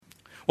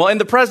Well, in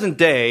the present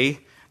day,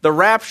 the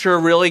rapture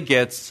really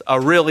gets a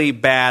really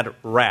bad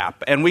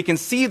rap. And we can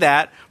see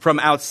that from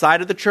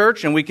outside of the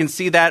church, and we can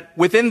see that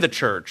within the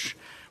church.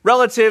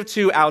 Relative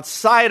to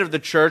outside of the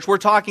church, we're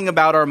talking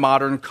about our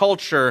modern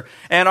culture.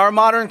 And our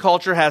modern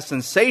culture has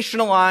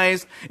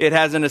sensationalized, it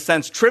has in a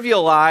sense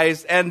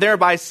trivialized, and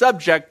thereby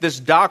subject this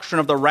doctrine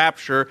of the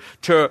rapture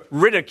to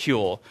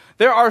ridicule.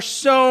 There are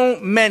so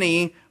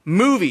many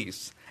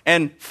movies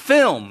and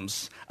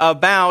films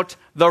about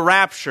the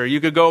rapture.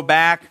 You could go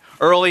back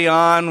early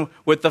on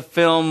with the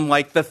film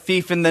like The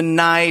Thief in the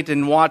Night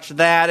and watch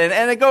that.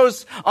 And it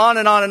goes on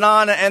and on and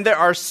on. And there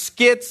are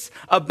skits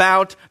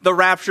about the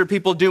rapture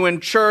people do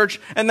in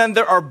church. And then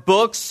there are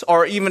books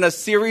or even a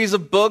series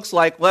of books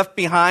like Left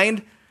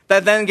Behind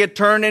that then get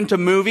turned into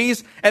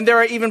movies. And there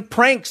are even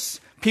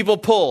pranks people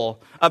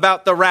pull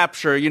about the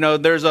rapture. You know,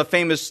 there's a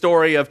famous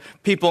story of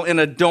people in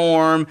a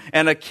dorm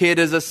and a kid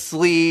is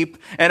asleep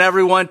and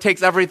everyone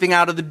takes everything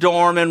out of the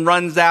dorm and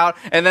runs out,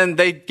 and then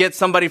they get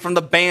somebody from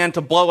the band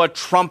to blow a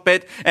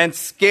trumpet and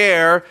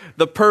scare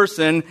the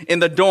person in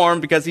the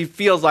dorm because he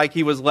feels like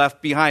he was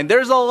left behind.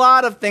 There's a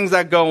lot of things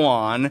that go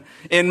on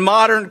in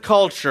modern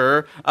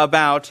culture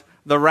about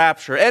the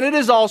rapture, and it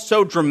is all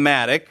so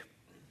dramatic.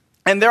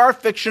 And there are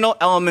fictional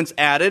elements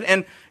added,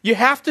 and you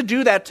have to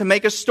do that to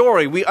make a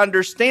story. We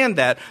understand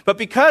that. But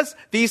because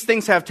these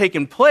things have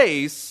taken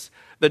place,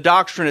 the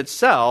doctrine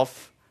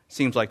itself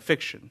seems like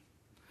fiction.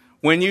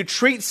 When you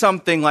treat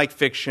something like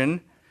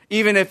fiction,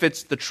 even if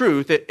it's the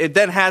truth, it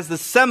then has the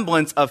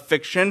semblance of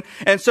fiction.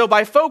 And so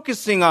by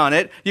focusing on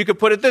it, you could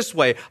put it this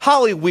way.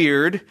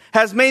 Hollyweird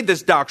has made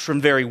this doctrine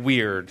very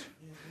weird,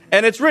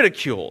 and it's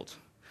ridiculed.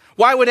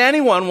 Why would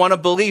anyone want to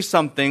believe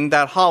something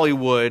that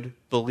Hollywood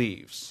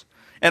believes?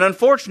 And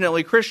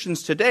unfortunately,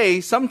 Christians today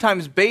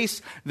sometimes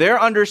base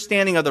their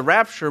understanding of the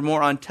rapture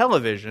more on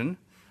television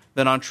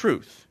than on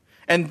truth.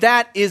 And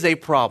that is a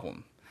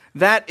problem.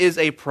 That is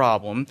a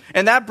problem.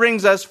 And that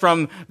brings us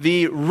from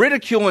the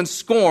ridicule and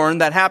scorn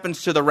that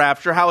happens to the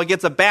rapture, how it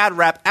gets a bad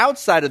rap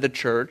outside of the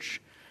church,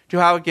 to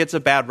how it gets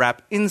a bad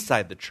rap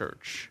inside the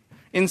church.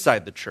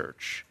 Inside the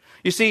church.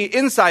 You see,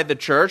 inside the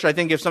church, I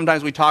think if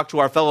sometimes we talk to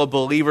our fellow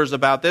believers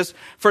about this,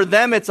 for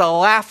them it's a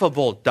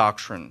laughable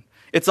doctrine.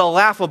 It's a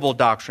laughable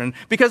doctrine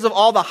because of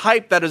all the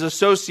hype that is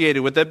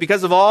associated with it,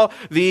 because of all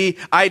the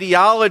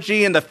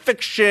ideology and the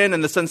fiction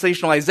and the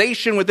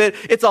sensationalization with it.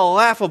 It's a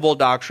laughable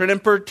doctrine,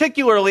 and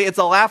particularly it's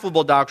a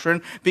laughable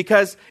doctrine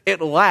because it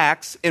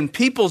lacks, in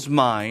people's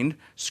mind,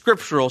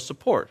 scriptural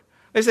support.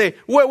 They say,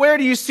 where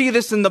do you see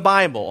this in the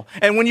Bible?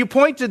 And when you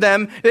point to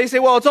them, they say,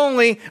 well, it's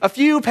only a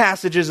few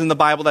passages in the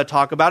Bible that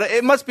talk about it.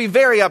 It must be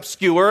very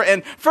obscure.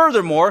 And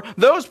furthermore,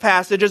 those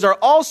passages are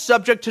all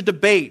subject to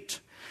debate.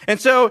 And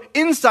so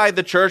inside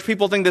the church,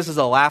 people think this is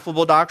a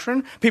laughable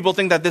doctrine. People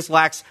think that this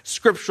lacks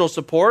scriptural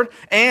support.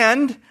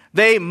 And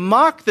they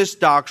mock this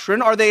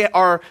doctrine, or they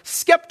are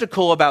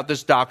skeptical about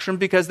this doctrine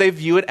because they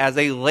view it as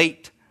a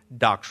late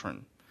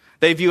doctrine.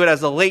 They view it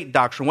as a late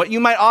doctrine. What you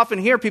might often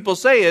hear people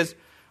say is,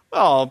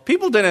 well,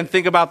 people didn't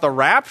think about the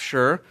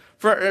rapture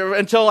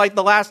until like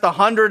the last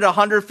 100,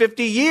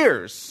 150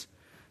 years.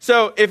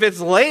 So if it's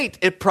late,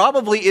 it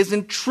probably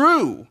isn't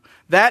true.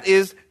 That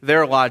is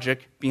their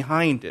logic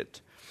behind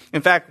it.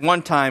 In fact,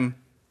 one time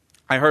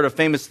I heard a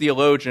famous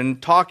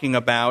theologian talking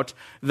about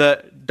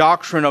the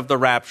doctrine of the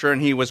rapture,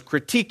 and he was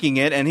critiquing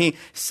it, and he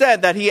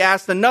said that he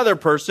asked another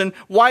person,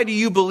 why do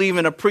you believe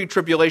in a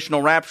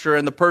pre-tribulational rapture?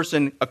 And the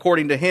person,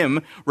 according to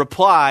him,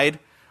 replied,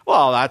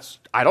 well,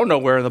 I don't know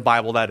where in the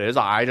Bible that is.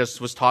 I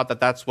just was taught that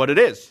that's what it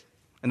is.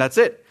 And that's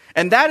it.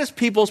 And that is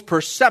people's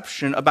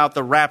perception about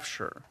the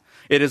rapture.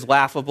 It is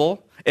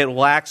laughable, it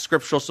lacks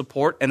scriptural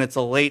support, and it's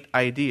a late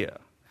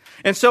idea.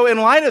 And so in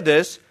light of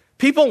this,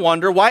 people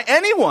wonder why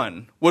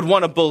anyone would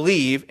want to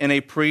believe in a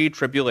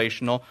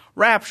pre-tribulational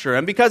rapture.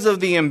 And because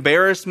of the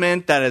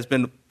embarrassment that has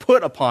been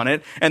put upon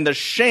it and the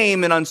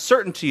shame and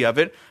uncertainty of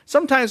it,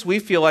 sometimes we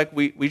feel like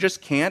we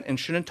just can't and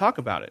shouldn't talk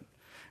about it.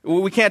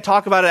 We can't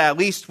talk about it at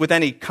least with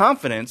any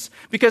confidence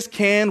because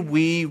can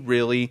we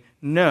really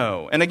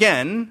know? And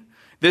again,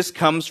 this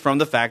comes from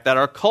the fact that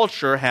our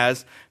culture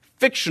has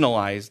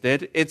fictionalized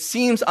it. It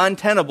seems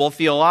untenable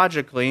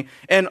theologically.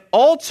 And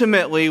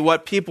ultimately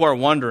what people are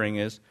wondering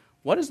is,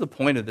 what is the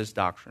point of this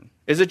doctrine?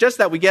 Is it just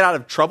that we get out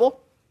of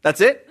trouble?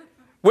 That's it?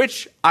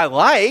 Which I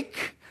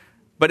like,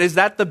 but is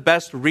that the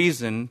best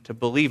reason to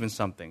believe in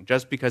something?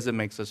 Just because it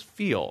makes us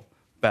feel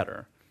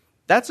better?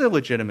 That's a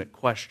legitimate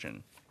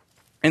question.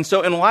 And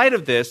so in light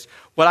of this,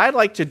 what I'd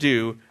like to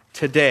do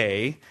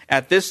today,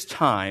 at this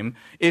time,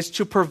 is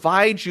to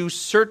provide you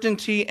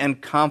certainty and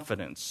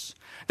confidence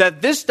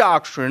that this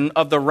doctrine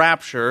of the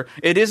rapture,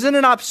 it isn't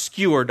an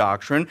obscure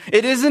doctrine,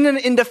 it isn't an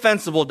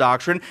indefensible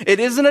doctrine, it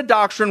isn't a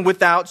doctrine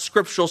without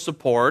scriptural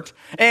support,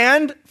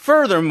 and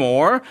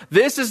furthermore,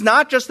 this is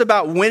not just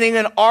about winning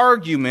an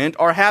argument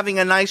or having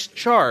a nice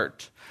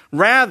chart.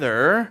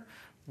 Rather,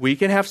 we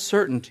can have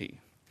certainty,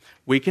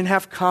 we can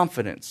have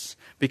confidence,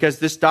 because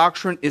this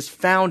doctrine is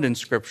found in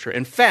Scripture.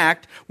 In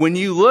fact, when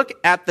you look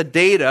at the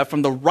data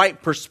from the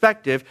right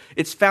perspective,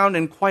 it's found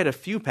in quite a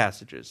few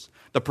passages.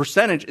 The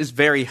percentage is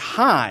very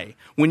high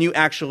when you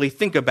actually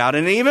think about it.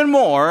 And even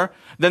more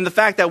than the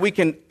fact that we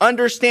can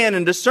understand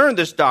and discern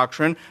this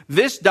doctrine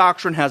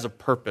has a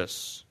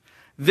purpose.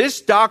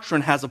 This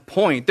doctrine has a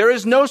point. There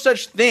is no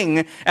such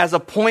thing as a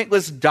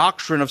pointless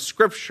doctrine of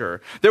Scripture.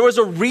 There was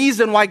a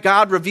reason why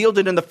God revealed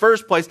it in the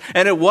first place,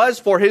 and it was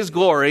for His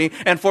glory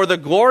and for the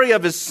glory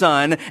of His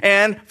Son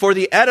and for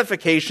the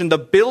edification, the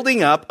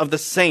building up of the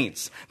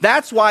saints.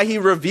 That's why He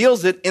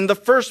reveals it in the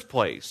first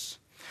place.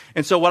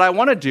 And so what I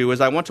want to do is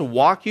I want to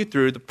walk you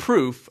through the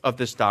proof of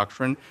this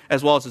doctrine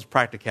as well as its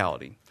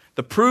practicality.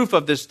 The proof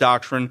of this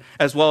doctrine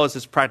as well as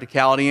its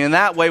practicality. And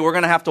that way we're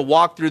going to have to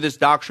walk through this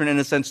doctrine in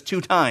a sense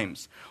 2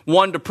 times.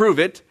 One, to prove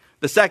it.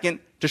 The second,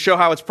 to show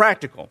how it's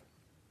practical.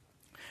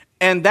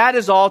 And that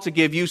is all to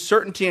give you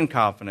certainty and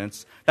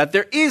confidence that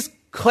there is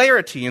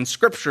clarity in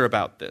Scripture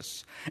about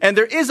this. And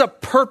there is a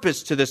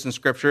purpose to this in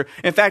Scripture.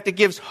 In fact, it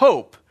gives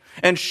hope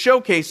and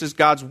showcases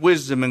God's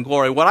wisdom and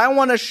glory. What I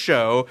want to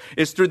show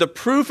is through the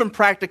proof and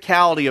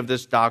practicality of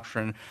this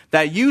doctrine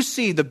that you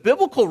see the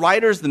biblical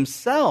writers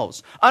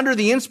themselves, under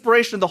the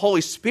inspiration of the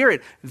Holy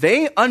Spirit,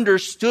 they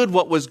understood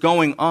what was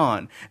going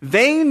on.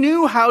 They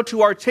knew how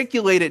to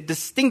articulate it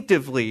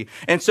distinctively.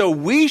 And so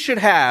we should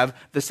have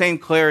the same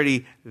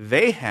clarity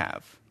they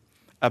have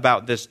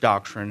about this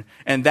doctrine.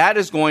 And that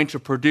is going to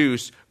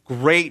produce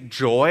great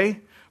joy,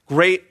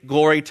 great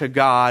glory to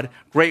God,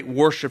 great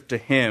worship to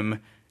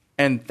Him.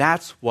 And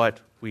that's what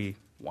we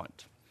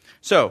want.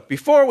 So,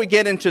 before we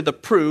get into the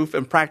proof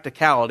and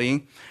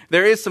practicality,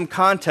 there is some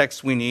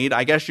context we need.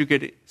 I guess you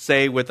could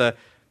say with the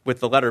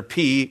letter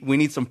P, we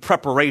need some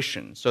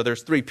preparation. So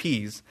there's 3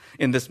 P's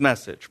in this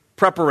message: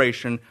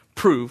 preparation,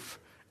 proof,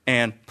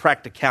 and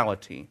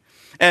practicality.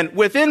 And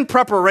within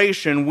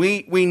preparation,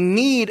 we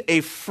need a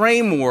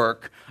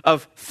framework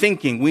of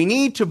thinking. We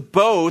need to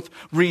both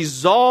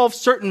resolve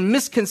certain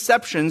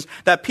misconceptions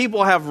that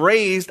people have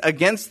raised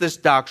against this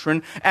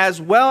doctrine, as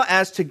well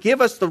as to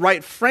give us the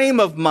right frame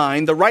of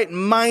mind, the right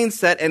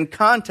mindset and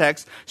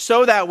context,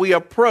 so that we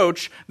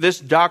approach this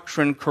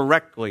doctrine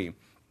correctly.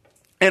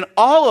 And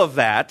all of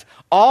that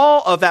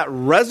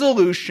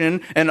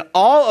resolution and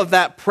all of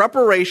that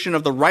preparation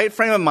of the right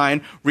frame of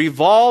mind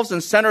revolves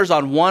and centers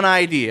on one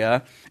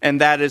idea, and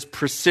that is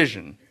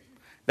precision.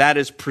 That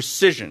is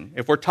precision.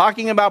 If we're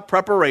talking about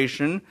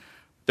preparation,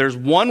 there's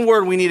one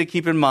word we need to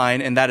keep in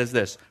mind, and that is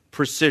this: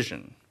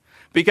 precision.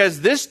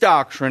 Because this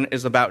doctrine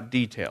is about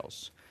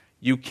details.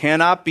 You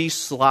cannot be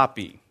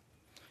sloppy.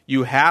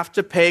 You have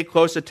to pay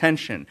close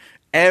attention.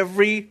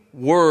 Every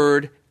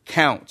word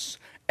counts.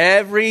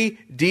 Every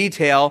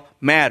detail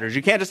matters.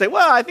 You can't just say,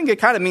 well, I think it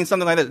kind of means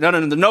something like this.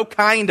 No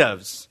kind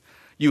ofs.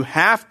 You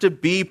have to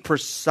be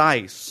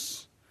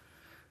precise.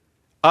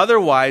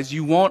 Otherwise,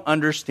 you won't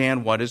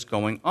understand what is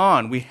going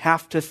on. We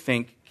have to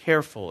think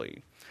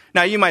carefully.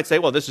 Now, you might say,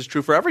 well, this is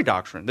true for every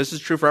doctrine. This is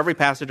true for every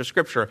passage of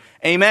Scripture.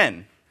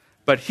 Amen.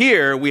 But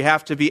here, we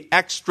have to be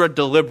extra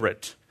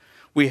deliberate.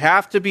 We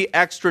have to be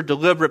extra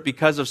deliberate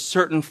because of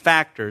certain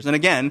factors. And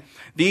again,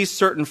 these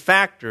certain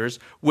factors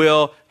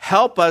will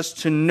help us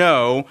to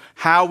know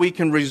how we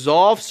can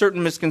resolve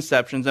certain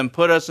misconceptions and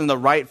put us in the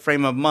right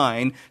frame of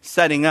mind,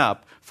 setting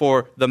up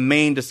for the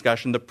main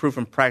discussion, the proof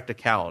and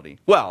practicality.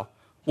 Well,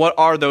 what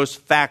are those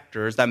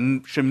factors that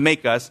should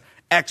make us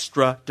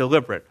extra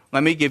deliberate?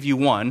 Let me give you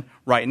one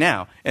right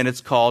now, and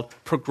it's called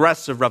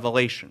progressive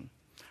revelation.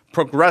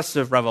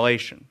 Progressive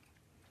revelation.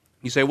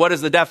 You say, what is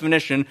the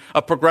definition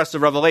of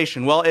progressive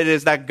revelation? Well, it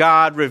is that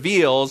God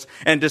reveals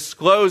and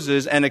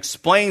discloses and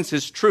explains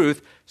His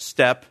truth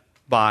step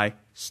by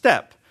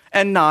step,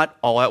 and not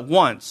all at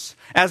once.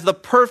 As the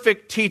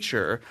perfect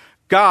teacher,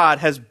 God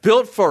has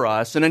built for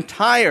us an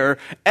entire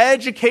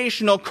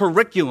educational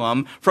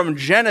curriculum from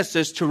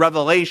Genesis to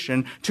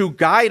Revelation to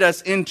guide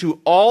us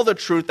into all the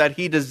truth that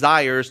He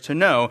desires to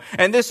know.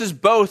 And this is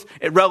both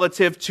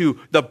relative to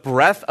the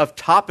breadth of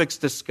topics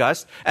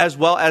discussed as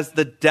well as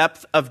the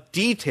depth of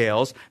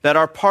details that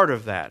are part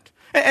of that.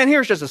 And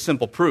here's just a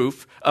simple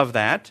proof of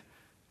that.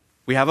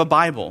 We have a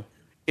Bible.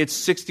 It's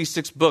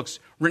 66 books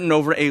written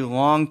over a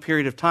long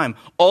period of time,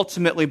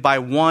 ultimately by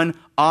one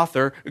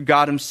author,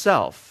 God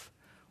Himself.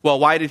 Well,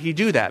 why did He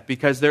do that?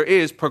 Because there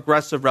is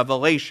progressive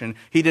revelation.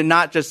 He did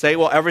not just say,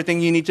 well,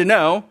 everything you need to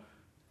know,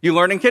 you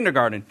learn in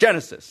kindergarten,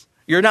 Genesis,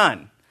 you're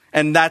done,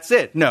 and that's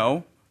it.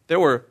 No, there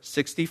were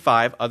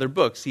 65 other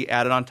books He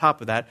added on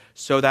top of that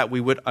so that we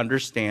would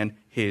understand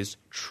His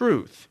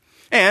truth.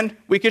 And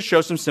we could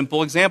show some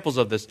simple examples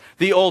of this.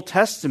 The Old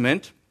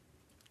Testament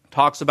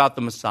talks about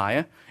the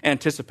Messiah,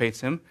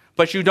 anticipates Him,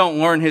 but you don't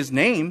learn His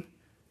name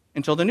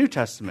until the New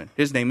Testament.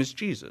 His name is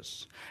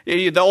Jesus.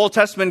 The Old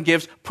Testament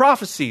gives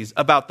prophecies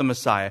about the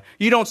Messiah.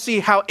 You don't see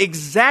how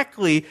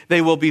exactly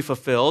they will be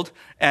fulfilled,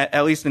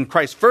 at least in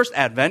Christ's first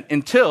advent,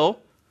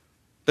 until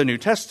the New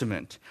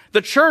Testament.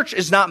 The church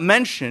is not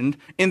mentioned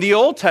in the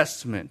Old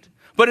Testament,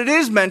 but it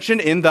is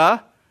mentioned in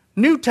the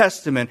New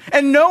Testament.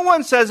 And no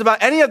one says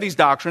about any of these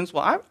doctrines,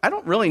 well, I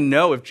don't really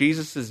know if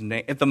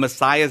the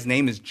Messiah's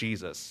name is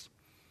Jesus,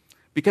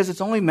 because it's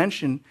only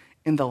mentioned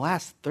in the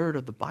last third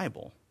of the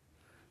Bible.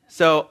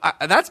 So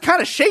that's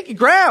kind of shaky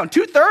ground.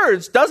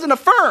 2/3 doesn't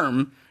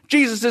affirm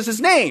Jesus is his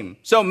name.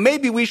 So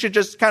maybe we should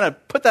just kind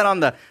of put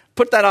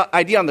that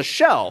idea on the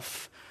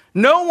shelf.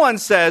 No one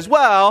says,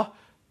 well,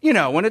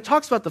 when it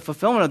talks about the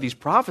fulfillment of these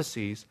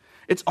prophecies,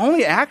 it's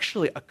only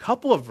actually a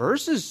couple of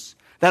verses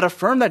that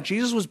affirm that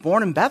Jesus was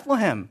born in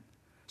Bethlehem.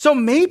 So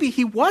maybe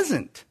he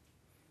wasn't.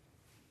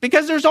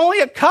 Because there's only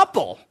a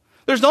couple.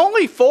 There's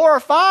only 4 or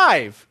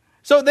 5.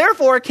 So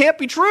therefore, it can't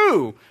be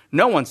true.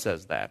 No one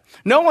says that.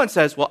 No one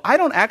says, well, I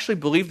don't actually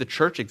believe the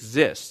church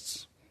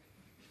exists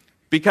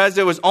because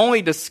it was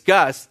only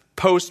discussed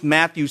post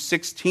Matthew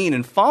 16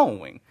 and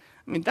following.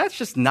 I mean, that's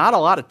just not a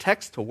lot of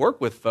text to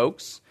work with,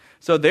 folks.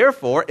 So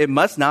therefore, it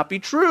must not be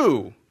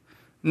true.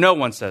 No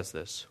one says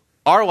this.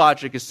 Our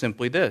logic is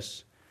simply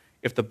this.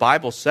 If the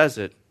Bible says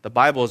it, the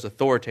Bible is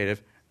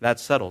authoritative, that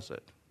settles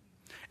it.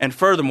 And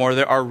furthermore,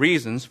 there are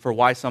reasons for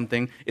why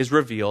something is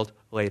revealed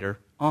later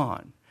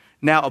on.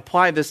 Now,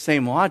 apply this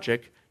same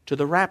logic to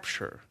the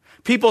rapture.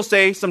 People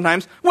say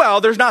sometimes,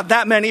 well, there's not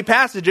that many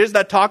passages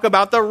that talk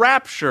about the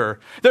rapture.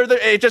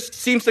 It just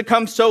seems to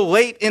come so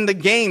late in the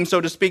game,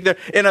 so to speak,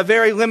 in a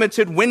very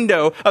limited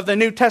window of the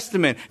New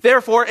Testament.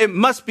 Therefore, it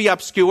must be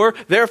obscure.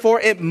 Therefore,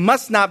 it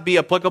must not be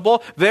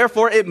applicable.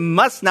 Therefore, it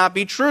must not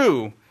be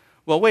true.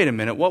 Well, wait a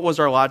minute. What was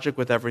our logic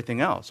with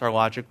everything else? Our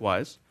logic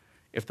was,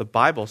 if the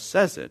Bible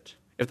says it,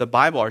 if the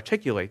Bible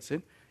articulates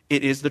it,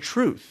 it is the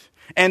truth.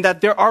 And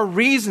that there are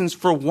reasons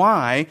for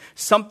why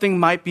something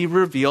might be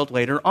revealed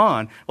later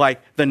on, like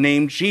the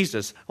name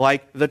Jesus,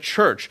 like the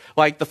church,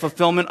 like the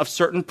fulfillment of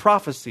certain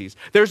prophecies.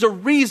 There's a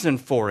reason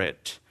for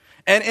it.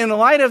 And in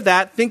light of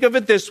that, think of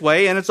it this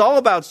way, and it's all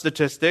about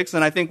statistics,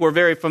 and I think we're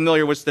very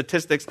familiar with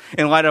statistics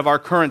in light of our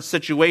current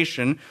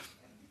situation.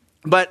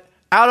 But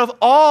out of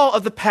all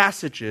of the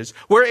passages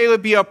where it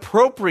would be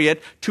appropriate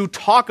to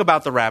talk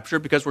about the rapture,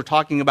 because we're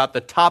talking about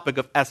the topic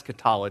of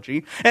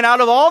eschatology, and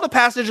out of all the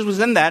passages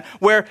within that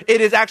where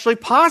it is actually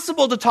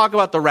possible to talk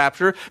about the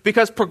rapture,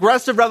 because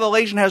progressive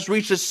revelation has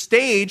reached a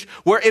stage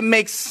where it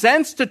makes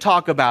sense to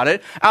talk about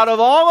it, out of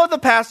all of the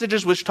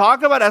passages which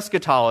talk about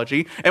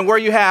eschatology, and where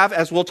you have,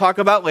 as we'll talk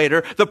about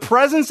later, the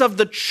presence of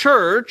the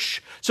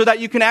church, so that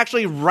you can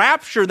actually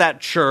rapture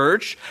that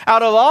church,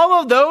 out of all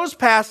of those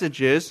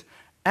passages,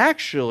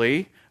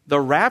 actually, the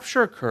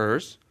rapture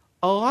occurs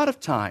a lot of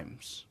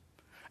times.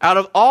 Out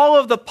of all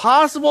of the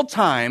possible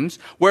times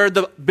where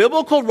the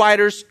biblical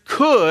writers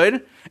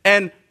could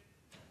and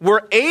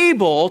were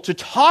able to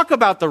talk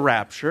about the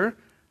rapture,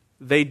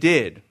 they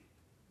did.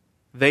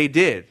 They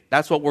did.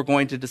 That's what we're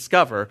going to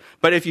discover.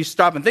 But if you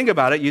stop and think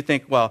about it, you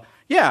think, well,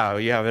 yeah,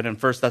 you have it in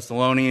 1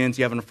 Thessalonians,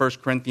 you have it in 1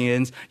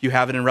 Corinthians, you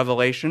have it in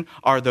Revelation.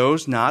 Are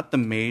those not the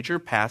major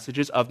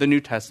passages of the New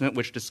Testament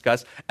which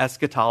discuss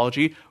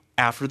eschatology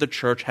after the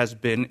church has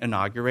been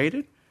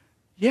inaugurated?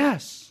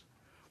 Yes.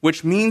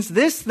 Which means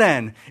this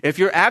then, if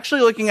you're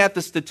actually looking at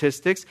the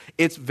statistics,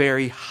 it's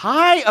very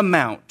high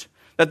amount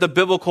that the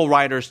biblical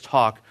writers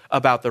talk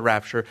about the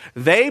rapture.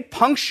 They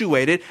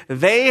punctuate it,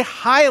 they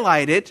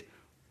highlight it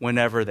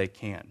whenever they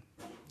can.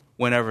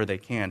 Whenever they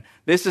can.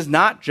 This is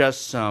not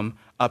just some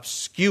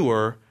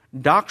obscure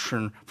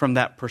doctrine from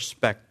that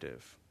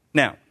perspective.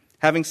 Now,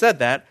 having said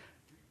that,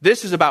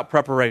 this is about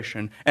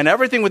preparation, and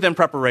everything within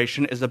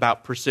preparation is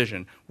about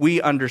precision. We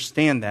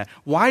understand that.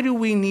 Why do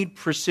we need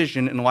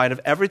precision in light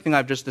of everything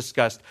I've just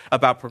discussed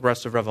about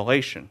progressive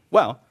revelation?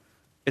 Well,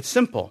 it's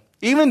simple.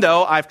 Even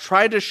though I've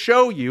tried to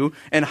show you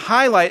and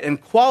highlight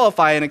and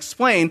qualify and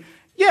explain,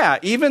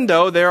 even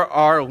though there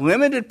are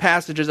limited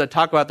passages that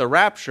talk about the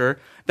rapture,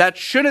 that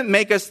shouldn't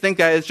make us think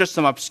that it's just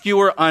some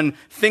obscure,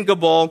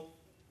 unthinkable,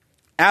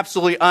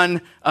 absolutely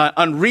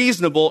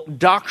unreasonable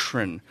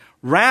doctrine.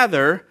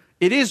 Rather,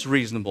 it is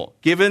reasonable,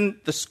 given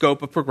the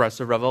scope of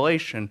progressive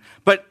revelation.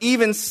 But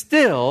even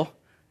still,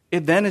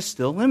 it then is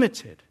still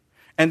limited.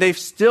 And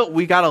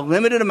we got a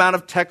limited amount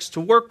of text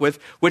to work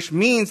with, which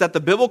means that the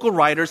biblical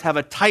writers have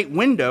a tight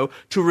window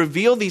to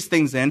reveal these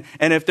things in.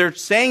 And if they're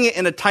saying it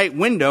in a tight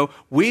window,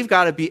 we've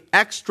got to be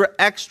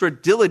extra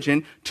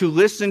diligent to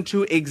listen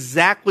to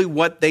exactly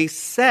what they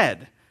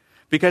said.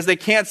 Because they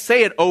can't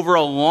say it over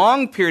a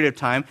long period of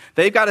time.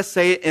 They've got to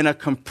say it in a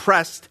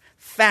compressed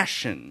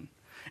fashion.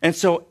 And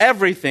so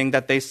everything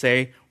that they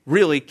say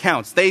really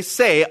counts. They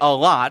say a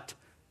lot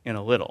in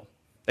a little.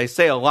 They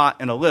say a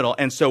lot in a little,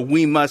 and so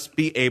we must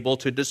be able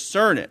to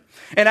discern it.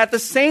 And at the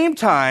same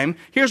time,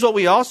 here's what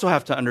we also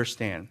have to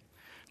understand.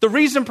 The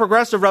reason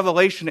progressive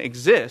revelation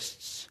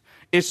exists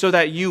is so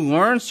that you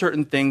learn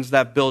certain things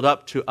that build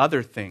up to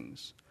other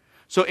things.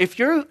 So if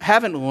you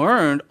haven't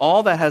learned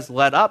all that has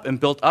led up and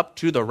built up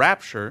to the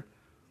rapture,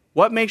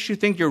 what makes you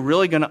think you're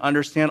really going to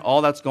understand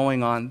all that's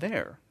going on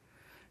there?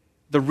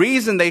 The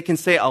reason they can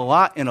say a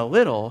lot in a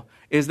little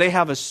is they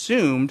have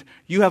assumed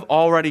you have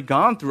already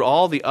gone through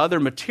all the other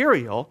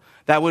material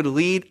that would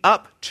lead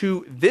up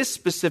to this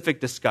specific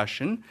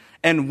discussion.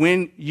 And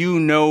when you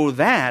know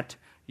that,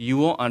 you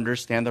will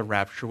understand the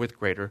rapture with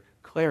greater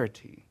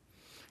clarity.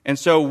 And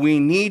so we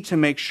need to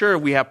make sure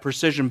we have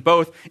precision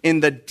both in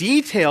the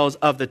details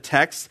of the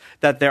text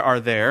that there are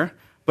there,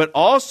 but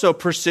also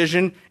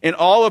precision in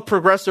all of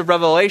progressive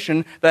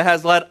revelation that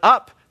has led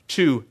up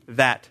to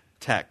that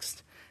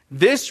text.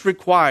 This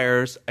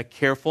requires a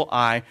careful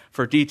eye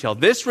for detail.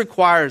 This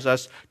requires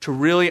us to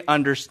really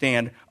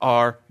understand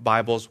our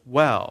Bibles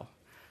well.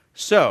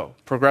 So,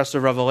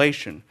 progressive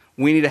revelation.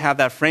 We need to have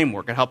that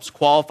framework. It helps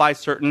qualify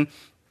certain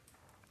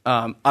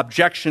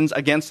objections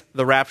against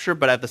the rapture,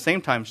 but at the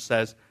same time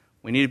says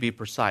we need to be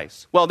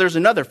precise. Well, there's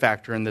another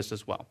factor in this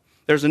as well.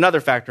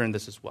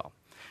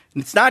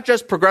 And it's not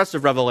just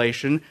progressive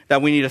revelation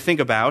that we need to think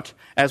about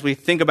as we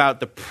think about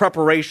the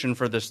preparation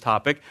for this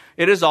topic.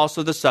 It is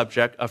also the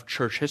subject of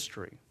church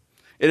history.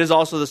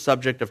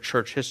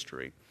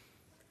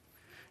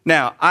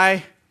 Now,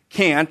 I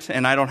can't,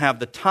 and I don't have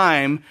the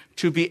time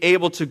to be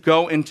able to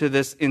go into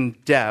this in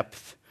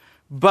depth,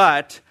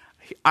 but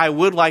I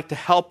would like to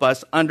help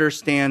us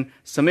understand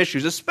some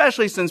issues,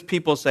 especially since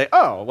people say,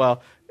 oh,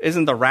 well,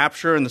 isn't the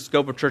rapture in the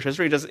scope of church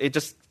history? It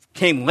just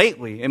came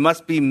lately. It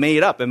must be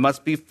made up. It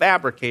must be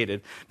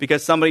fabricated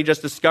because somebody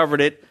just discovered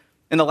it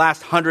in the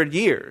last 100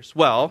 years.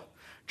 Well,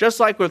 just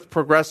like with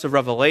progressive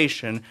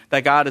revelation,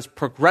 that God is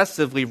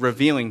progressively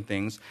revealing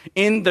things,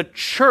 in the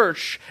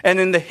church and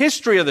in the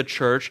history of the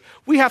church,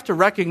 we have to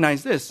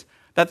recognize this,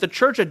 that the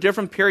church at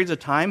different periods of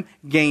time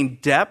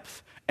gained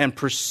depth and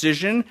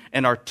precision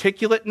and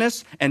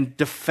articulateness and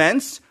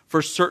defense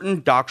for certain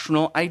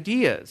doctrinal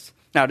ideas.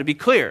 Now, to be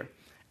clear,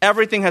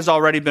 everything has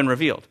already been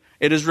revealed.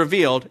 It is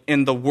revealed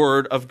in the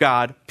Word of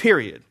God,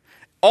 period.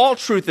 All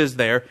truth is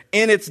there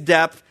in its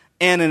depth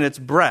and in its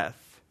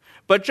breadth.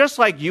 But just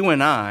like you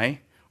and I,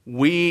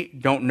 we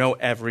don't know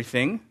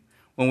everything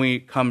when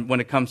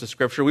it comes to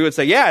Scripture. We would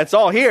say, yeah, it's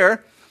all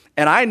here,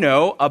 and I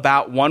know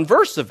about one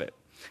verse of it.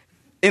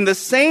 In the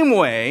same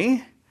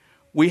way,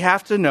 we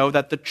have to know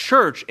that the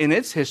church in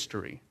its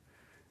history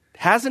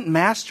hasn't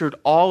mastered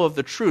all of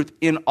the truth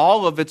in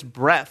all of its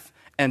breadth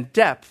and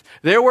depth.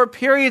 There were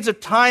periods of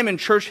time in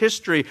church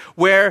history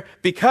where,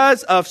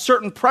 because of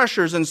certain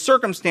pressures and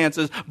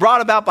circumstances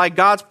brought about by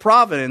God's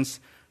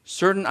providence,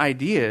 certain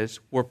ideas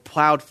were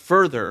plowed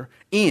further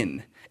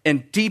in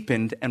and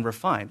deepened and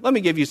refined. Let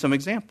me give you some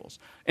examples.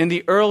 In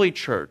the early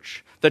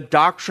church, the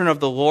doctrine of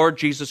the Lord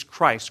Jesus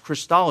Christ,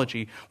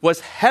 Christology,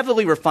 was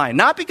heavily refined.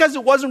 Not because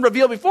it wasn't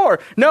revealed before.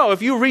 No,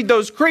 if you read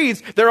those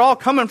creeds, they're all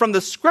coming from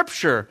the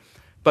Scripture.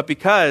 But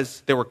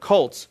because there were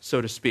cults,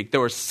 so to speak,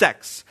 there were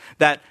sects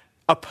that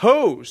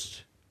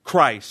opposed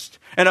Christ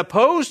and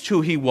opposed who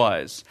he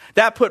was.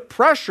 That put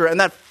pressure and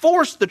that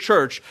forced the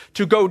church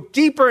to go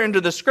deeper into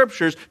the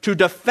Scriptures to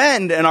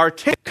defend and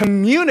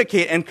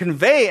communicate and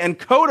convey and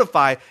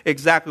codify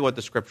exactly what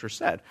the Scripture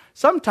said.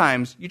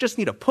 Sometimes you just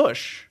need a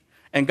push,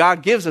 and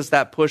God gives us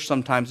that push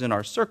sometimes in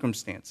our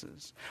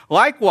circumstances.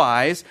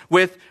 Likewise,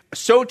 with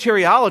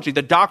soteriology,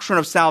 the doctrine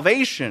of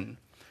salvation,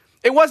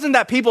 it wasn't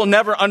that people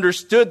never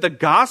understood the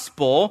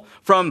gospel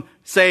from,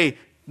 say,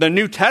 the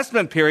New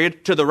Testament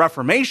period to the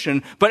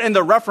Reformation, but in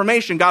the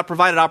Reformation, God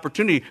provided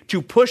opportunity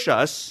to push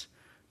us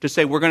to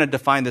say, we're going to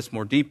define this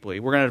more deeply.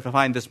 We're going to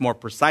define this more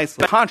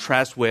precisely. In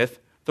contrast with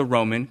the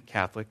Roman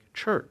Catholic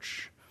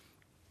Church.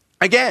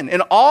 Again,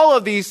 in all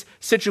of these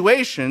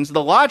situations,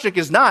 the logic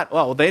is not,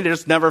 well, they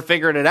just never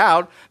figured it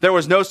out. There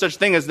was no such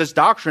thing as this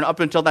doctrine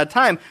up until that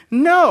time.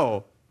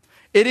 No,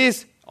 it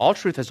is, all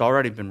truth has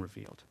already been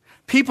revealed.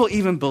 People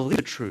even believe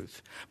the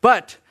truth.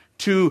 But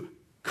to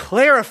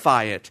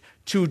clarify it,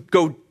 to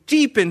go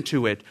deep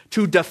into it,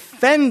 to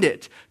defend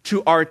it,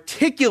 to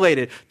articulate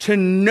it, to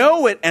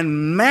know it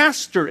and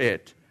master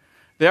it,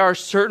 there are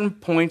certain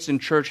points in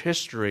church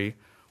history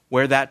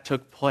where that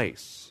took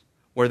place.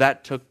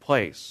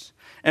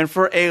 And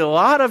for a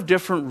lot of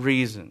different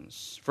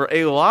reasons,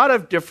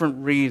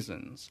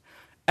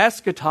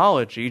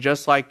 eschatology,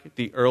 just like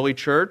the early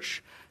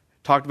church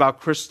talked about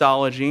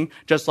Christology,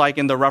 just like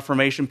in the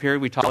Reformation period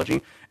we talked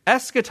about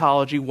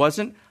eschatology,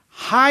 wasn't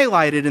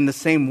highlighted in the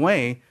same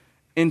way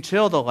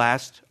until the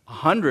last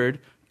 100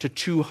 to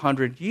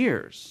 200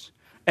 years.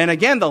 And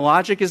again, the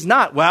logic is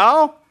not,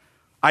 well,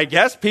 I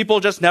guess people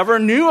just never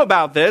knew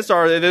about this,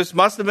 or this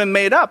must have been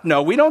made up.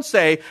 No, we don't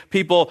say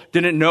people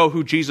didn't know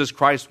who Jesus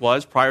Christ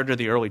was prior to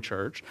the early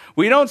church.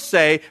 We don't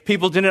say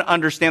people didn't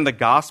understand the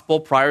gospel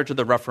prior to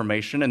the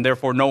Reformation, and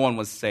therefore no one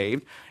was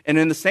saved. And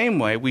in the same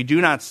way, we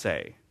do not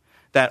say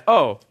that,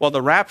 oh, well,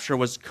 the rapture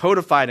was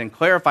codified and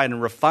clarified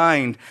and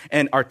refined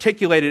and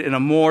articulated in a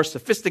more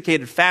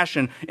sophisticated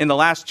fashion in the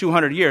last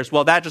 200 years.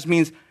 Well, that just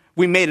means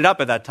we made it up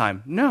at that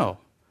time. No.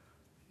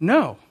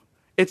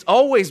 It's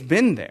always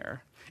been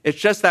there. It's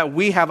just that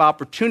we have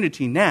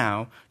opportunity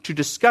now to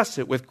discuss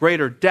it with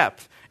greater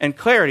depth and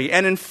clarity.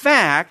 And in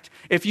fact,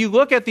 if you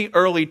look at the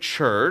early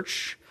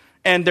church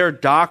and their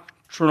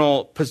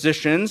doctrinal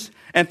positions,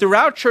 and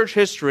throughout church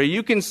history,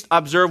 you can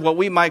observe what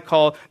we might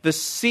call the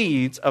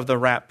seeds of the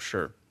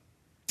rapture.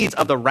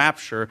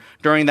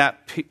 During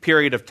that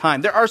period of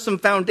time. There are some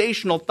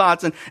foundational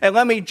thoughts, and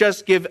let me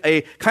just give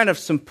a kind of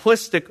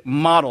simplistic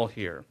model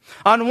here.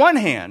 On one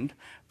hand,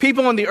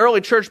 people in the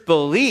early church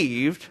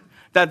believed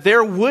that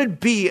there would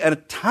be a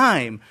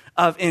time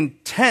of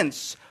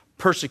intense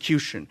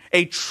persecution,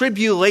 a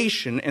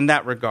tribulation in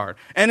that regard,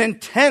 an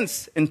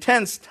intense,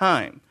 intense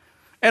time.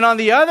 And on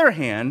the other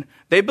hand,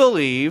 they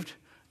believed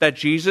that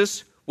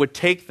Jesus would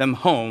take them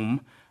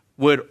home,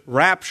 would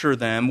rapture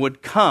them,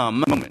 would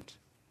come.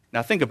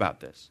 Now think about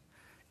this.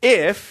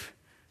 If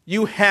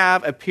you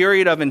have a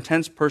period of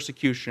intense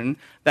persecution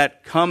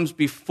that comes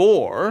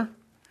before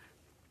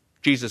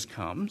Jesus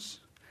comes,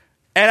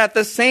 and at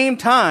the same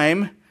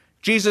time,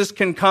 Jesus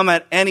can come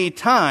at any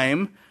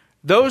time,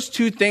 those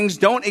two things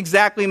don't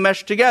exactly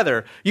mesh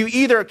together. You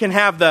either can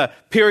have the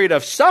period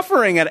of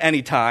suffering at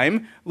any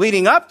time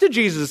leading up to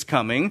Jesus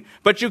coming,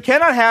 but you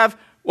cannot have,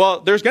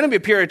 well, there's going to be a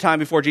period of time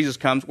before Jesus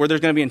comes where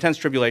there's going to be intense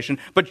tribulation,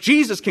 but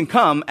Jesus can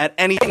come at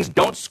any time. Things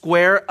don't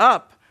square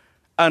up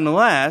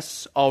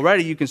unless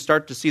already you can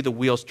start to see the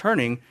wheels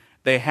turning.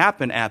 They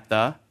happen at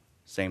the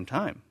same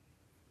time.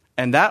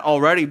 And that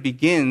already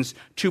begins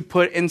to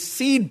put in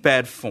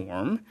seedbed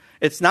form.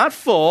 It's not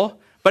full,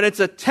 but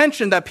it's a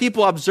tension that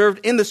people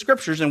observed in the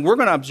scriptures, and we're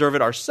going to observe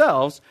it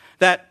ourselves,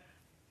 that,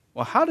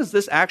 well, how does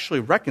this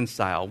actually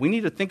reconcile? We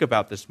need to think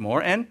about this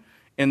more. And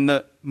in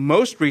the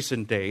most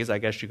recent days, I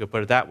guess you could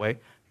put it that way,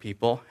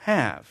 people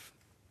have.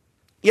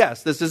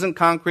 Yes, this isn't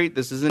concrete,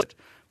 this isn't,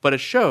 but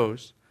it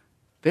shows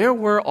there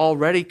were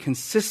already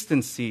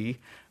consistency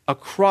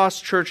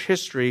across church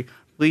history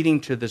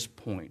leading to this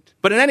point.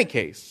 But in any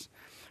case,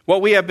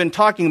 what we have been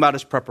talking about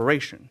is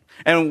preparation.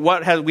 And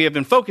what we have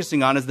been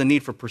focusing on is the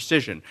need for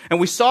precision. And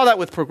we saw that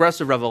with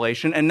progressive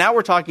revelation, and now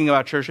we're talking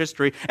about church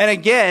history. And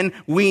again,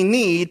 we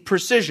need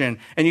precision.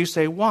 And you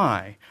say,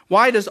 why?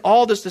 Why does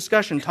all this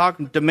discussion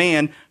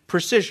demand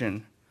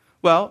precision?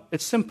 Well,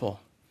 it's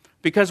simple.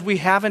 Because we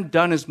haven't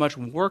done as much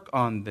work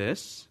on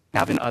this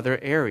as in other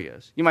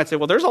areas. You might say,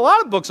 well, there's a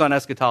lot of books on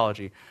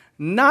eschatology.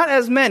 Not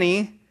as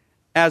many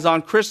as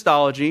on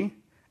Christology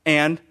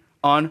and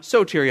on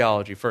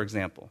soteriology, for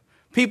example.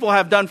 People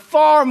have done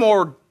far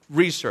more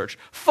research,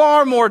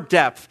 far more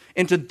depth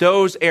into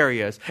those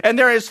areas. And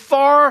there is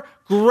far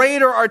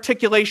greater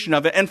articulation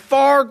of it and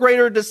far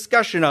greater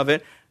discussion of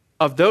it,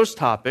 of those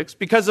topics,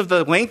 because of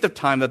the length of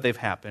time that they've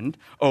happened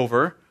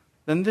over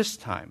than this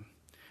time.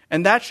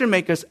 And that should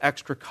make us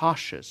extra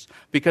cautious,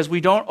 because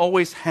we don't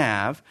always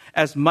have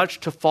as much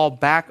to fall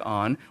back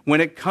on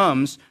when it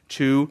comes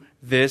to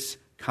this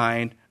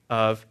kind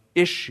of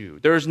issue.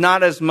 There's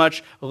not as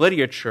much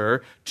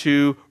literature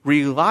to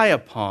rely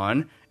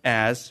upon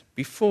as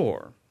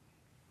before.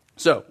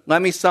 So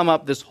let me sum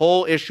up this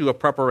whole issue of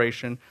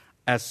preparation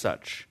as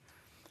such.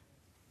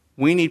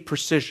 We need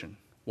precision.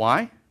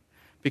 Why?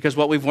 Because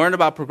what we've learned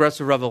about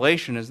progressive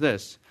revelation is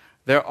this.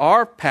 There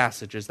are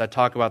passages that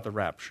talk about the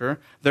rapture.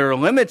 They're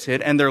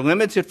limited, and they're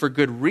limited for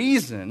good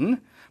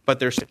reason,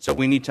 but so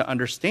we need to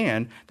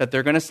understand that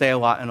they're going to say a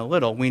lot and a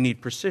little. We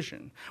need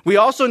precision. We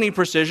also need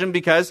precision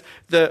because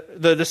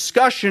the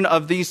discussion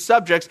of these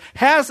subjects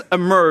has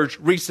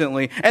emerged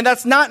recently, and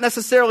that's not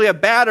necessarily a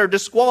bad or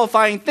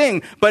disqualifying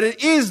thing, but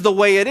it is the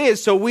way it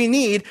is, so we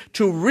need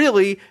to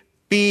really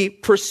be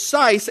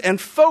precise and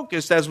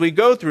focused as we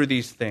go through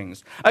these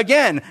things.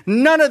 Again,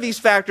 none of these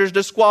factors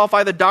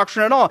disqualify the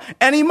doctrine at all,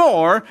 any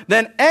more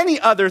than any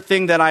other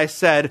thing that I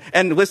said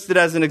and listed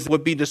as an example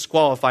would be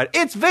disqualified.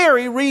 It's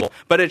very real,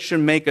 but it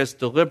should make us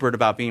deliberate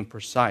about being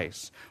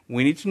precise.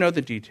 We need to know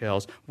the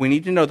details. We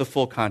need to know the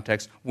full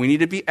context. We need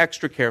to be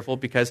extra careful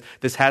because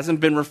this hasn't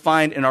been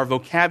refined in our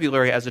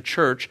vocabulary as a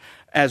church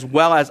as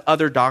well as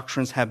other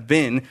doctrines have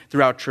been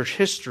throughout church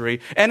history.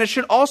 And it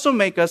should also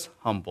make us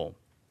humble.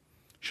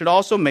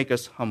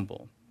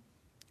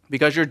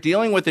 Because you're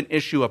dealing with an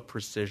issue of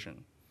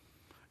precision.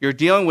 You're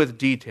dealing with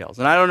details.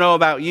 And I don't know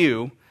about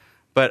you,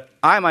 but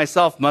I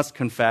myself must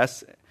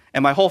confess,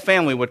 and my whole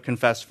family would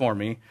confess for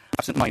me,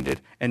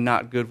 absent-minded and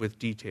not good with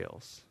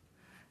details.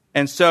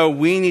 And so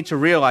we need to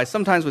realize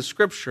sometimes with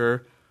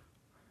Scripture,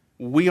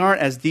 we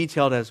aren't as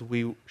detailed as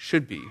we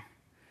should be.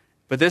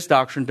 But this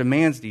doctrine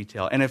demands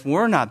detail. And if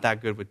we're not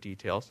that good with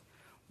details,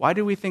 why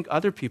do we think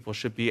other people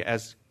should be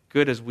as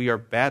good as we are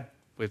bad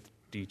with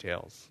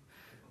details?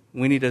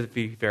 We need to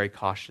be very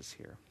cautious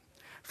here.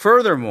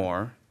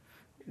 Furthermore,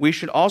 we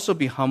should also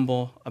be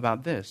humble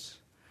about this,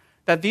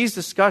 that these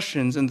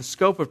discussions in the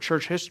scope of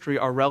church history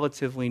are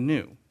relatively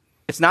new.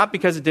 It's not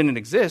because it didn't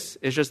exist,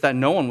 it's just that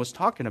no one was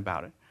talking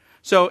about it.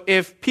 So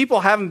if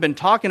people haven't been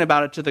talking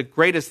about it to the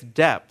greatest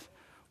depth,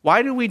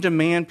 why do we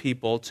demand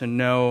people to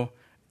know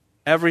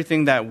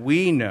everything that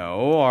we know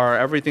or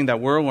everything that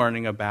we're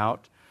learning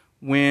about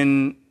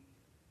when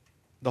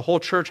the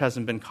whole church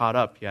hasn't been caught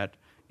up yet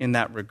in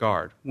that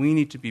regard? We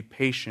need to be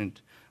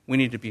patient. We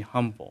need to be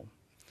humble.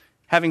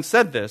 Having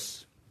said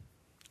this,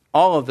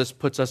 all of this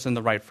puts us in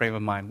the right frame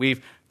of mind.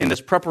 In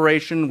this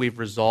preparation, we've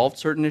resolved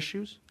certain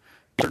issues,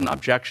 certain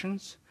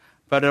objections,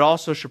 but it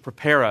also should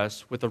prepare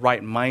us with the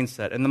right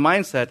mindset. And the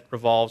mindset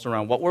revolves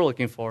around what we're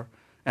looking for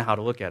and how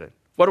to look at it.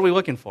 What are we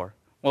looking for?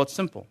 Well, it's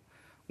simple.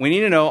 We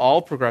need to know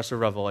all progressive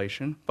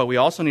revelation, but we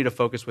also need to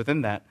focus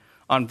within that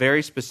on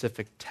very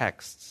specific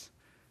texts.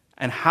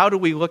 And how do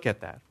we look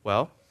at that?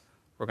 Well,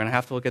 we're going to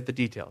have to look at the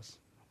details.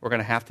 We're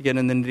going to have to get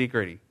in the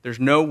nitty-gritty. There's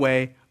no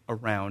way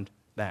around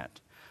that.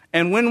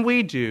 And when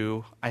we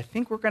do, I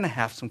think we're going to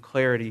have some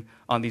clarity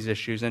on these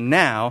issues. And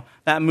now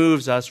that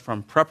moves us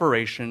from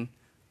preparation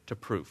to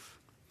proof.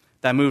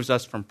 That moves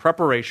us from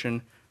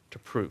preparation to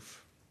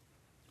proof.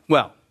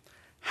 Well,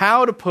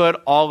 how to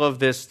put all of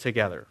this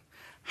together?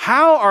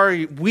 How are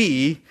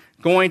we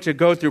going to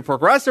go through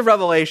progressive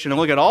revelation and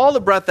look at all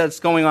the breadth that's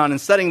going on and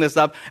setting this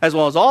up, as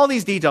well as all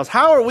these details?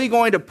 How are we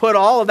going to put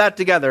all of that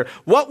together?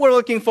 What we're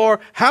looking for,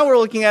 how we're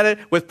looking at it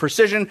with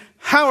precision,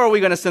 how are we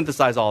going to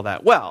synthesize all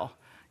that? Well,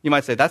 you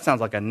might say, that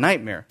sounds like a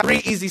nightmare. 3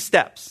 easy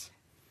steps.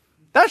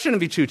 That shouldn't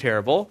be too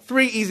terrible.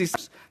 3 easy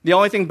steps. The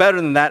only thing better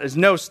than that is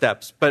no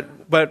steps, but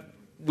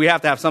we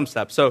have to have some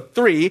steps. So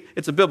 3,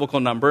 it's a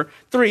biblical number,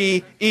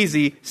 3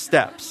 easy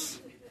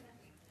steps.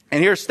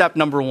 And here's step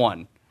number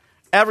 1.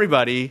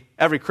 Everybody,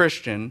 every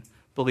Christian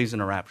believes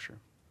in a rapture.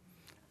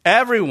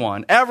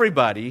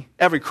 Everybody,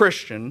 every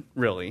Christian,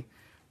 really,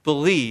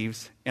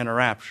 believes in a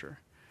rapture.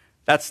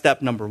 That's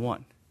step number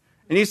 1.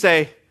 And you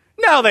say,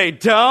 no, they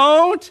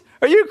don't.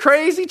 Are you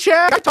crazy,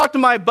 Chad? I talked to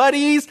my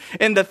buddies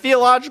in the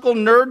theological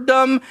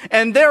nerddom,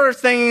 and they were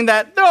saying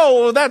that,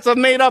 no, that's a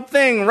made-up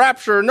thing,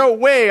 rapture, no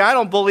way, I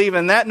don't believe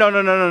in that.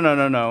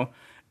 No.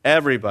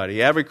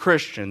 Everybody, every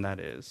Christian, that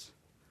is,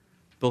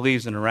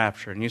 believes in a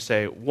rapture. And you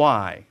say,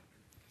 why?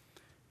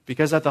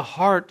 Because at the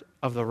heart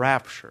of the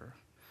rapture,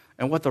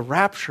 and what the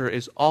rapture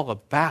is all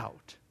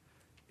about,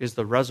 is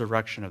the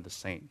resurrection of the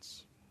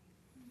saints.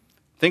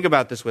 Think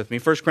about this with me.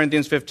 1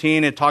 Corinthians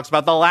 15, it talks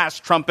about the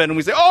last trumpet, and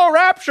we say, oh,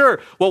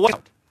 rapture! Well,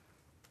 what?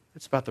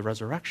 It's about the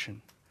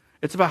resurrection.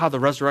 It's about how the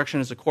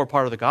resurrection is a core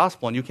part of the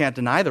gospel, and you can't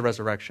deny the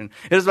resurrection.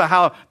 It is about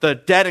how the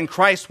dead in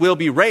Christ will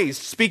be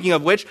raised. Speaking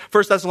of which,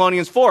 1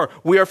 Thessalonians 4,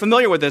 we are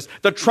familiar with this.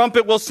 The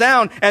trumpet will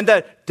sound, and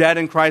the dead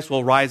in Christ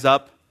will rise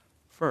up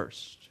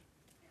first.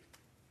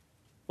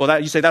 Well,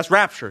 you say that's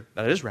rapture.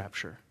 That is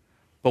rapture.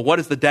 But what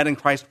is the dead in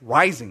Christ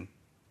rising?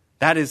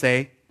 That is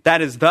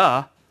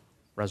the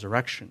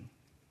resurrection.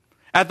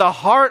 At the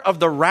heart of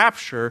the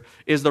rapture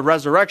is the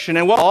resurrection.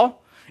 And what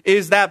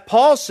is that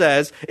Paul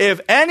says, if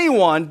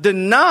anyone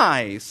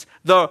denies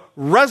the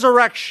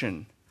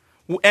resurrection,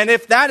 and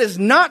if that is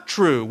not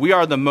true, we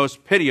are the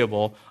most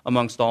pitiable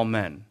amongst all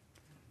men,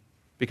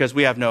 because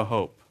we have no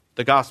hope.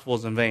 The gospel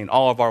is in vain.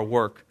 All of our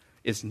work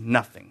is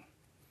nothing.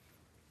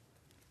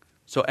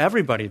 So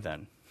everybody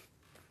then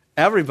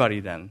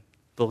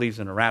believes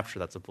in a rapture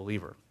that's a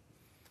believer.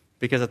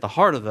 Because at the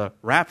heart of the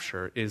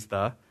rapture is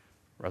the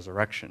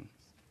resurrection.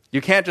 You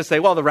can't just say,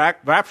 well, the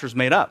rapture's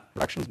made up.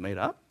 Resurrection's made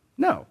up?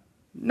 No.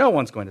 No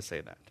one's going to say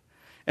that.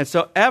 And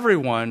so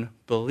everyone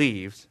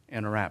believes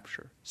in a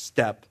rapture.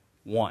 Step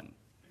 1.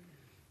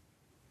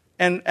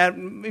 And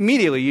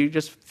immediately you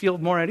just feel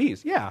more at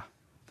ease. Yeah,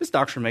 this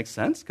doctrine makes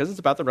sense because it's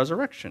about the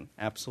resurrection.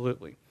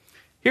 Absolutely.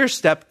 Here's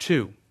step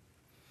 2.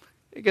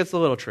 It gets a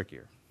little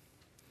trickier.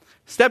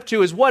 Step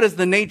 2 is, what is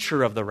the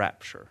nature of the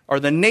rapture? Or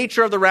the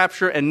nature of the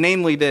rapture, and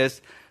namely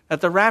this, that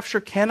the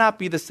rapture cannot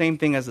be the same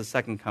thing as the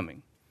second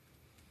coming.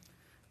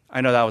 I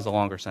know that was a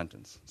longer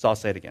sentence, so I'll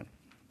say it again.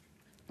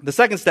 The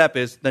second step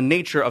is the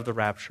nature of the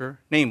rapture,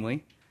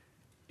 namely,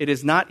 it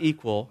is not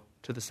equal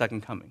to the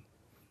second coming.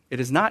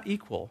 It is not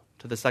equal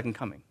to the second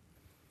coming.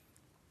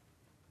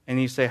 And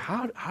you say,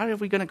 how are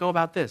we going to go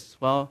about this?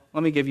 Well,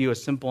 let me give you a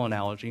simple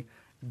analogy.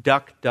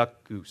 Duck,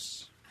 duck,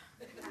 goose.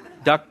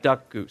 Duck,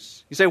 duck,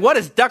 goose. You say, what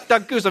is duck,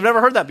 duck, goose? I've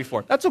never heard that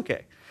before. That's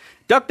okay.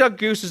 Duck, duck,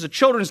 goose is a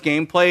children's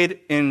game played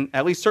in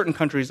at least certain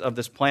countries of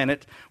this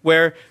planet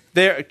where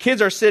their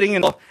kids are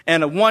sitting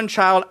and one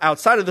child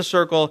outside of the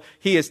circle,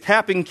 he is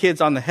tapping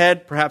kids on the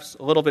head, perhaps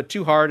a little bit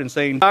too hard, and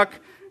saying, duck,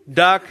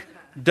 duck,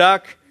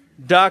 duck,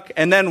 duck.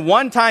 And then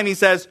one time he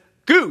says,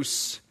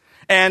 goose.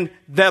 And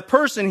the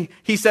person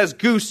he says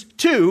goose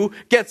to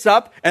gets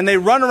up and they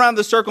run around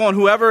the circle, and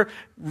whoever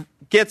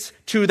gets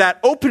to that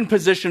open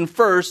position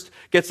first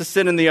gets to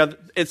sit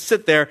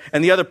there,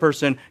 and the other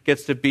person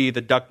gets to be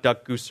the duck,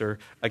 duck, gooser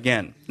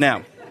again.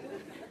 Now,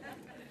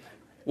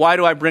 why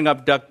do I bring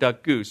up duck,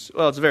 duck, goose?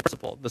 Well, it's very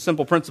simple. The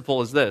simple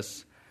principle is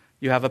this.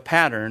 You have a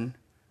pattern,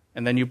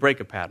 and then you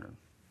break a pattern.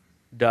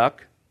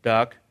 Duck,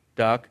 duck,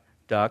 duck,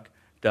 duck,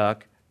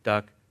 duck,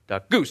 duck,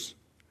 duck, goose.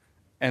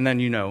 And then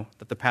you know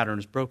that the pattern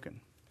is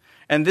broken.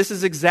 And this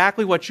is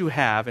exactly what you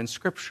have in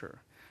Scripture.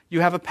 You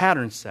have a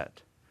pattern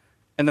set,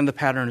 and then the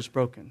pattern is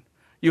broken.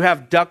 You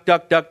have duck,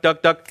 duck, duck,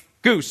 duck, duck,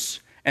 goose,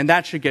 and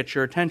that should get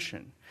your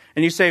attention.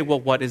 And you say, well,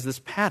 what is this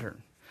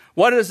pattern?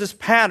 What is this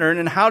pattern,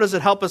 and how does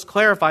it help us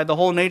clarify the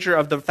whole nature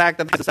of the fact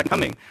that this is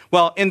coming?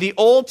 Well, in the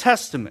Old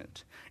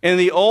Testament,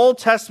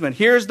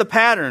 here's the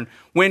pattern.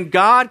 When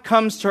God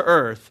comes to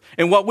earth,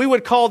 in what we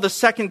would call the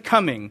second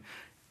coming,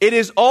 it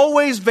is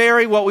always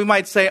very, what we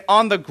might say,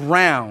 on the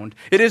ground.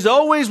 It is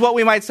always what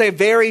we might say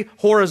very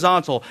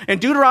horizontal. In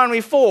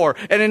Deuteronomy 4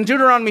 and in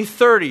Deuteronomy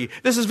 30,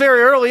 this is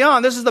very early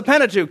on, this is the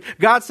Pentateuch.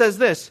 God says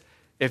this,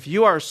 if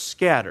you are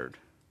scattered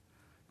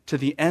to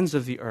the ends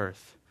of the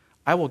earth,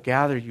 I will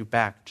gather you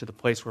back to the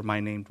place where my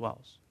name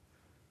dwells.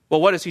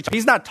 Well, what is he?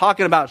 He's not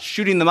talking about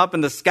shooting them up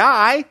in the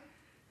sky.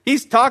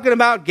 He's talking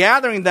about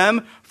gathering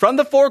them from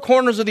the four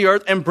corners of the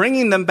earth and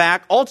bringing them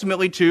back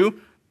ultimately to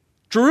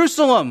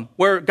Jerusalem,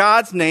 where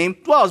God's name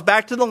dwells,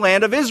 back to the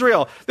land of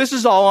Israel. This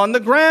is all on the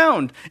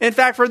ground. In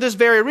fact, for this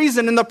very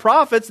reason, in the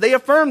prophets, they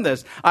affirm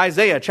this.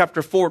 Isaiah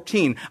chapter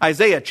 14,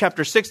 Isaiah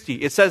chapter 60,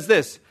 it says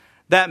this,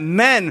 that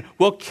men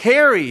will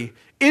carry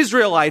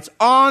Israelites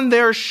on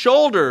their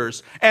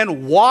shoulders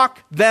and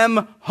walk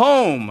them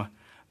home.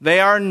 They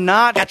are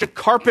not at a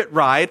carpet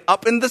ride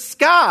up in the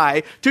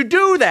sky to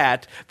do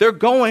that. They're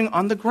going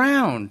on the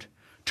ground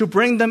to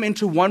bring them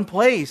into one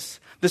place,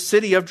 the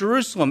city of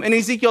Jerusalem. In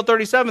Ezekiel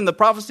 37, the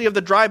prophecy of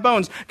the dry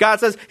bones, God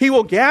says he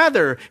will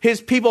gather his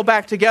people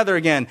back together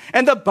again.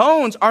 And the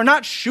bones are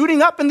not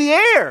shooting up in the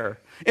air.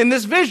 In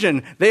this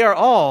vision, they are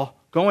all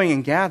going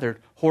and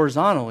gathered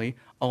horizontally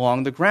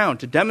along the ground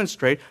to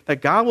demonstrate that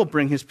God will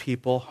bring his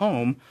people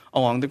home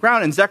along the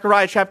ground. In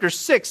Zechariah chapter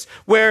 6,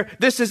 where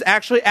this is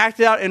actually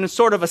acted out in a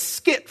sort of a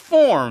skit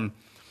form,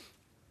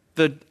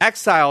 the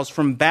exiles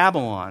from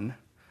Babylon,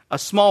 a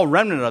small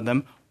remnant of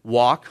them,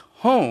 walk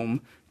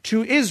home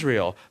to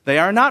Israel. They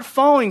are not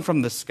falling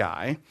from the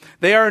sky.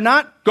 They are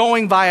not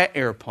going via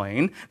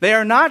airplane. They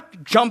are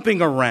not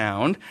jumping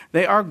around.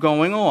 They are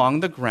going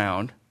along the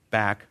ground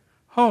back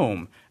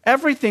home.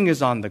 Everything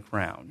is on the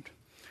ground.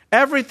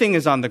 Everything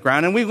is on the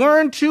ground. And we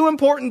learn two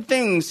important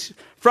things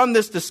from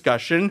this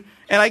discussion.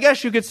 And I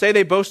guess you could say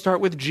they both start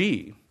with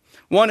G.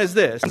 One is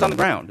this. It's on the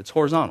ground. It's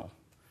horizontal.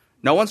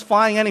 No one's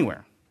flying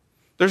anywhere.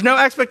 There's no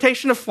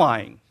expectation of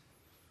flying.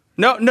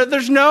 No,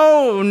 there's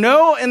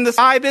no in the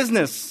sky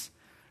business.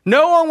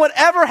 No one would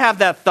ever have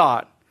that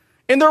thought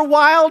in their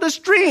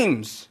wildest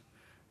dreams.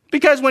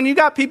 Because when you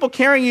got people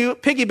carrying you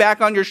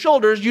piggyback on your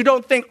shoulders, you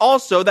don't think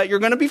also that you're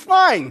going to be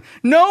flying.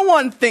 No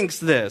one thinks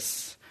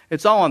this.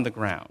 It's all on the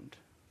ground.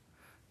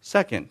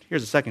 Second,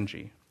 here's a second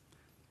G.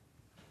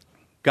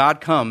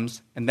 God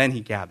comes and then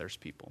he gathers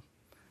people.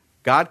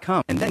 God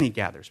comes and then he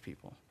gathers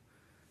people.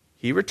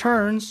 He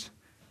returns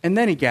and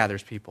then he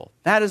gathers people.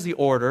 That is the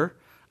order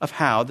of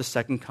how the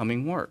second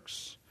coming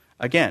works.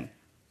 Again,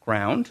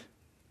 ground,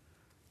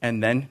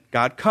 and then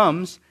God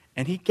comes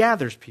and he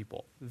gathers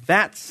people.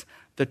 That's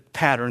the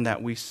pattern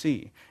that we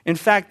see. In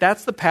fact,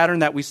 that's the pattern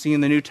that we see in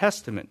the New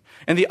Testament.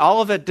 In the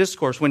Olivet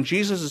Discourse, when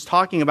Jesus is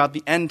talking about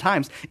the end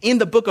times, in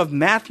the book of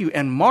Matthew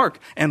and Mark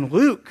and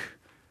Luke,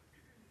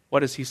 what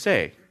does he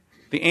say?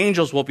 The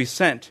angels will be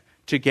sent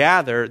to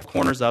gather the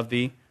corners of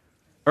the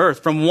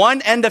earth, from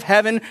one end of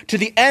heaven to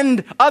the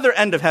other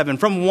end of heaven,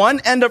 from one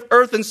end of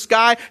earth and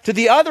sky to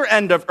the other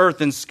end of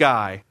earth and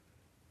sky.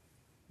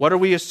 What are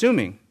we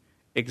assuming?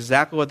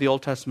 Exactly what the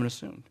Old Testament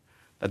assumed,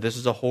 that this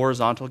is a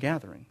horizontal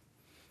gathering,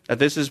 that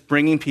this is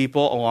bringing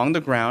people along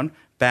the ground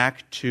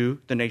back to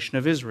the nation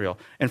of Israel.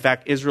 In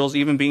fact, Israel's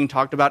even being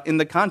talked about in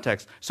the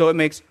context, so it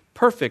makes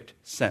perfect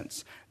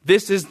sense.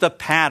 This is the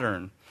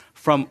pattern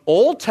from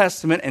Old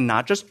Testament, and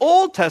not just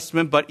Old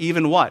Testament, but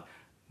even what?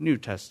 New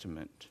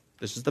Testament.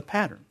 This is the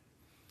pattern.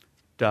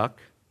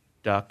 Duck,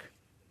 duck,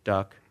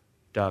 duck,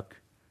 duck,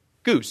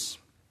 goose.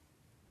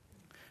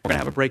 We're going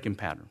to have a break-in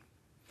pattern.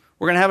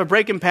 We're going to have a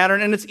break-in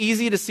pattern, and it's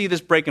easy to see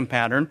this break-in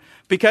pattern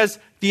because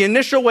the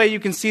initial way you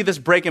can see this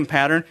break-in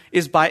pattern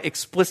is by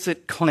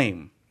explicit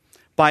claim.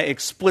 By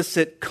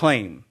explicit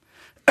claim.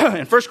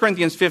 In 1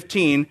 Corinthians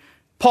 15,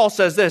 Paul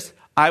says this,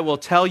 I will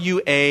tell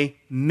you a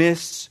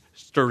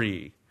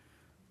mystery.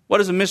 What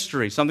is a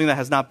mystery? Something that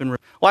has not been revealed.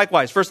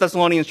 Likewise, 1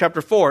 Thessalonians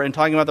chapter 4, in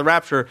talking about the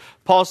rapture,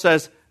 Paul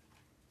says,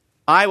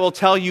 I will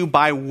tell you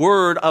by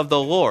word of the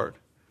Lord.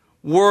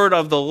 Word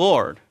of the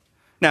Lord.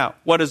 Now,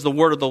 what does the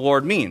word of the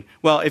Lord mean?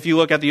 Well, if you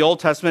look at the Old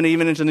Testament,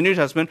 even into the New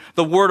Testament,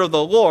 the word of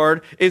the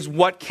Lord is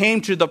what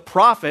came to the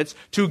prophets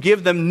to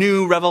give them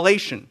new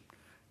revelation.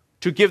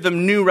 To give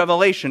them new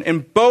revelation. In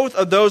both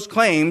of those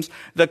claims,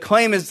 the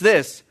claim is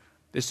this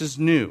is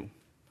new.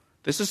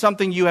 This is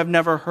something you have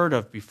never heard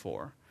of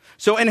before.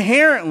 So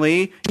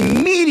inherently,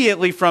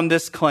 immediately from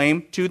this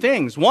claim, two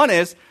things. One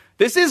is,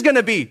 this is going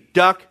to be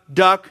duck,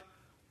 duck,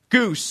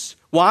 goose.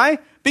 Why?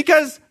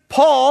 Because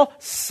Paul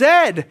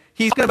said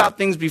he's talking about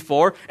things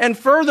before. And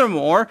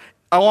furthermore,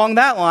 along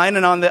that line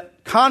and on the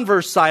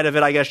converse side of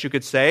it, I guess you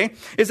could say,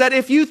 is that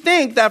if you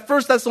think that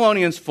 1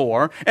 Thessalonians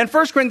 4 and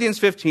 1 Corinthians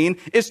 15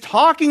 is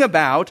talking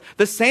about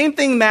the same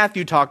thing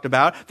Matthew talked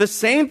about, the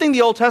same thing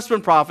the Old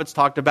Testament prophets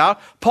talked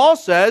about, Paul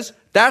says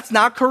that's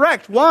not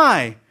correct.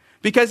 Why?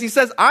 Because he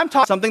says, I'm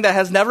talking something that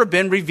has never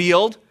been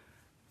revealed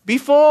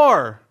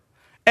before.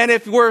 And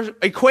if we're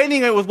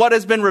equating it with what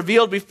has been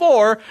revealed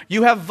before,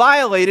 you have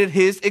violated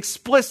his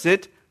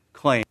explicit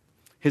claim.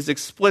 His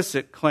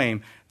explicit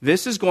claim.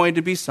 This is going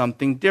to be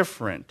something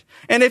different.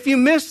 And if you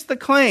miss the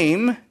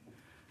claim,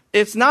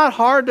 it's not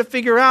hard to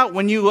figure out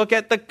when you look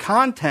at the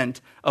content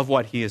of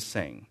what he is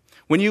saying.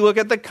 When you look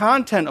at the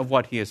content of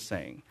what he is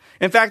saying.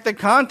 In fact, the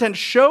content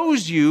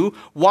shows you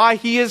why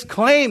he is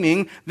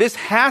claiming this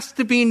has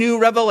to be new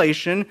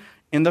revelation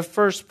in the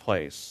first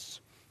place.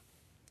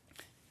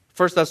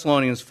 1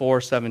 Thessalonians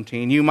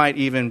 4:17. You might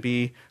even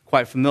be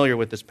quite familiar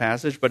with this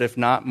passage, but if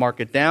not, mark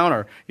it down,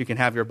 or you can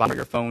have your Bible or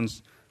your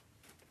phones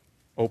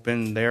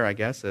open there, I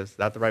guess. Is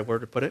that the right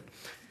word to put it?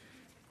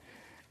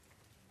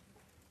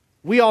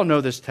 We all know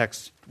this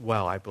text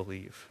well, I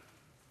believe.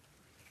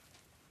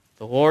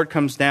 the Lord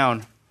comes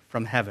down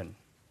from heaven.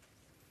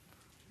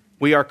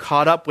 We are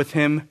caught up with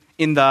him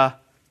in the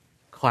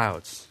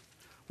clouds.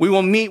 We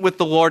will meet with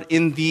the Lord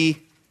in the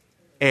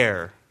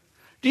air.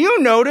 Do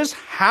you notice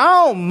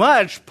how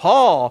much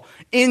Paul,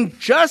 in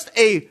just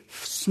a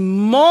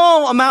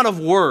small amount of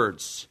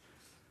words,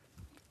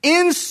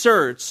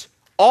 inserts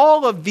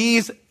all of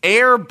these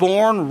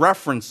airborne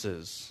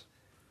references?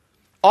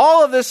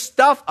 All of this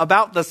stuff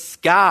about the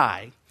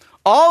sky.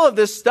 All of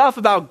this stuff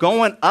about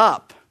going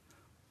up.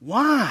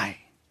 Why?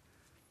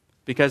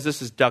 Because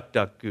this is duck,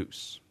 duck,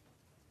 goose.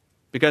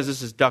 Because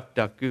this is duck,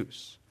 duck,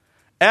 goose.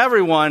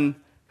 Everyone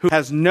who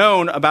has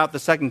known about the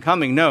second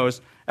coming knows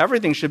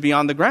everything should be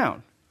on the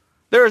ground.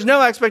 There is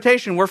no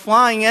expectation we're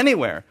flying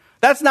anywhere.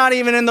 That's not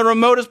even in the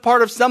remotest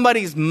part of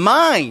somebody's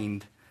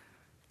mind.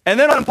 And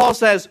then when Paul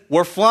says,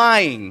 we're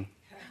flying.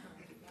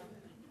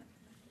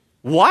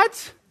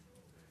 What?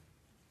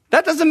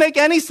 That doesn't make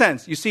any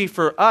sense. You see,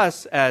 for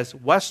us as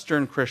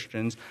Western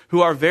Christians who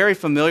are very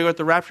familiar with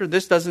the rapture,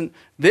 this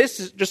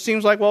just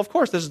seems like, well, of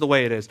course, this is the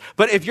way it is.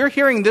 But if you're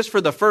hearing this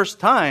for the first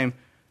time,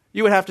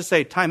 you would have to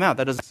say, time out.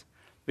 That doesn't,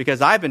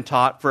 because I've been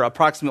taught for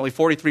approximately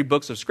 43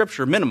 books of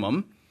Scripture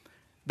minimum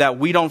that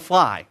we don't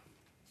fly.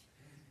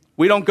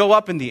 We don't go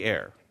up in the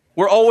air.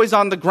 We're always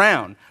on the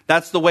ground.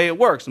 That's the way it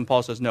works. And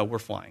Paul says, no, we're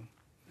flying.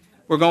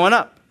 We're going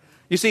up.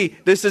 You see,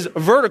 this is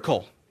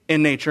vertical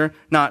in nature,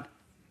 not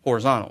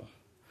horizontal.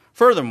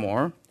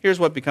 Furthermore, here's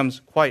what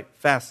becomes quite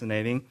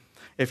fascinating.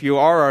 If you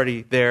are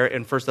already there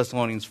in 1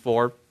 Thessalonians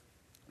 4,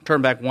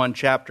 turn back one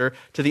chapter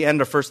to the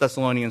end of 1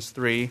 Thessalonians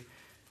 3.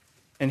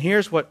 And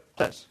here's what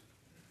it says.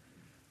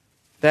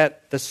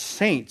 That the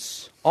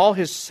saints, all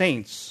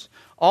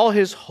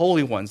his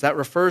holy ones, that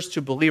refers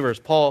to believers.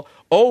 Paul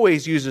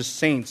always uses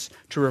saints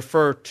to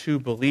refer to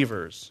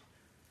believers.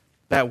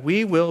 That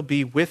we will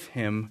be with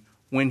him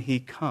when he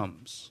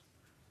comes.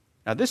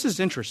 Now this is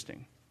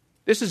interesting.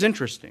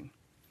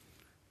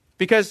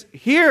 Because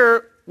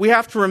here we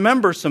have to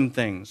remember some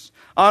things.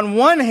 On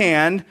one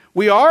hand,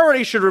 we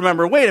already should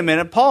remember, wait a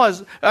minute,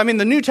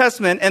 the New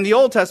Testament and the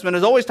Old Testament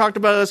has always talked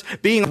about us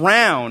being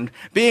round,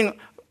 being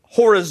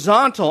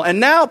horizontal.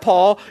 And now,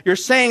 Paul, you're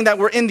saying that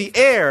we're in the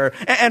air.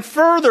 And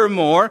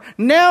furthermore,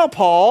 now,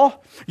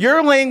 Paul,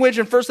 your language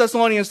in 1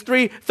 Thessalonians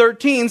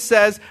 3:13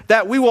 says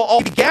that we will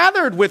all be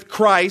gathered with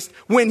Christ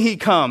when he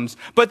comes.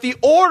 But the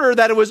order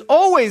that it was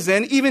always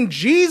in, even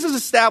Jesus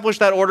established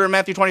that order in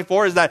Matthew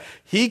 24, is that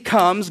he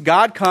comes,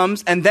 God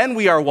comes, and then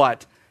we are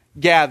what?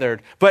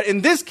 Gathered. But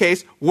in this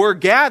case, we're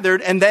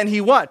gathered, and then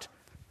he what?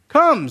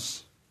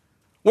 Comes.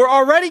 We're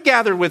already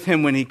gathered with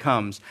him when he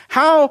comes.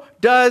 How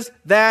does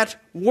that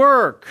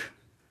work?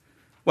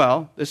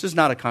 Well, this is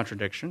not a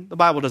contradiction. The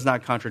Bible does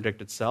not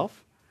contradict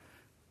itself.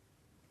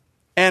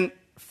 And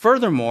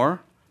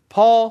furthermore,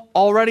 Paul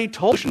already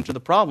told you to the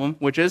problem,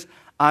 which is,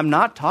 I'm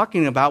not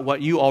talking about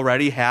what you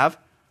already have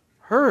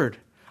heard.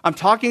 I'm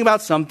talking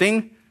about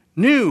something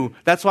new.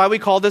 That's why we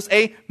call this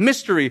a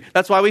mystery.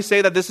 That's why we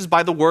say that this is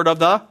by the word of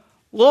the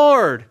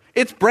Lord.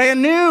 It's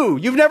brand new.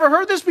 You've never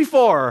heard this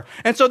before.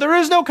 And so there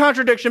is no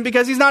contradiction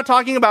because he's not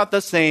talking about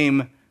the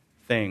same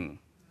thing.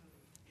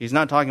 He's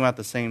not talking about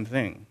the same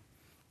thing.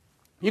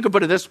 You could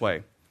put it this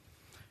way.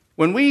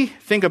 When we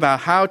think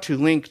about how to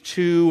link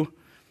two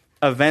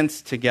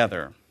events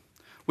together,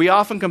 we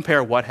often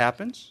compare what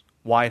happens,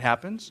 why it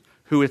happens,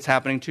 who it's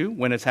happening to,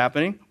 when it's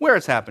happening, where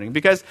it's happening.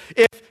 Because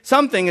if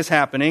something is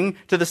happening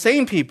to the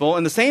same people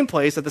in the same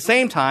place at the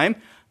same time,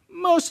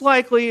 most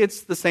likely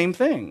it's the same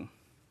thing.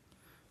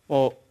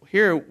 Well,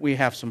 here we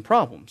have some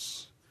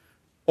problems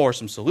or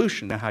some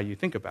solution to how you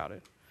think about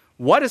it.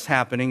 What is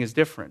happening is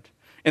different.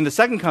 In the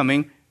second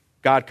coming,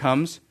 God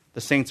comes,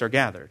 the saints are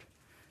gathered.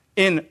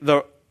 In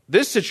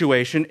this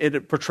situation,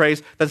 it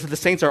portrays that the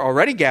saints are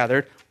already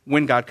gathered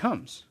when God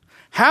comes.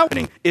 How it's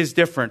happening is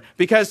different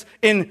because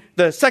in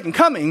the second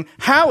coming,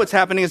 how it's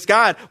happening is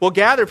God will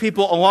gather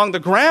people along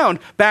the ground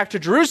back to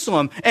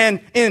Jerusalem.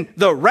 And in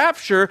the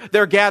rapture,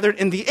 they're gathered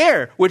in the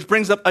air, which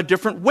brings up a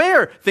different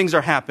where things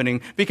are happening.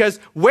 Because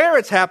where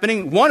it's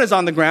happening, one is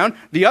on the ground,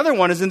 the other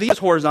one is in the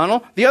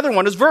horizontal, the other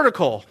one is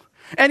vertical.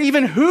 And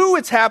even who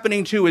it's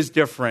happening to is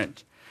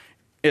different.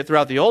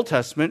 Throughout the Old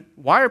Testament,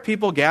 why are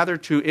people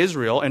gathered to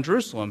Israel and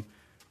Jerusalem?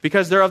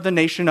 Because they're of the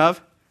nation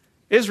of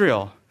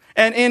Israel.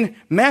 And in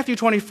Matthew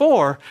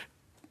 24,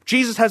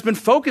 Jesus has been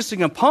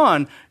focusing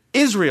upon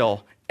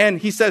Israel. And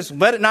he says,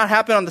 let it not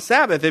happen on the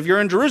Sabbath. If you're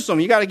in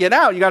Jerusalem, you got to get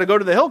out. You got to go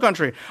to the hill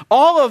country.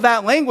 All of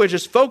that language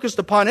is focused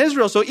upon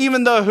Israel. So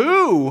even the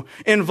who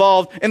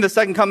involved in the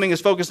second coming is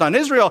focused on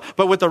Israel.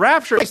 But with the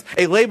rapture, it's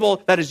a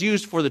label that is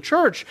used for the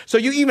church. So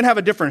you even have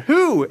a different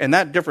who. And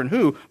that different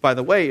who, by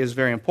the way, is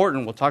very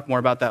important. We'll talk more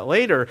about that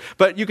later.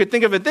 But you could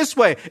think of it this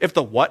way. If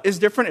the what is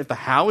different, if the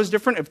how is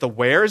different, if the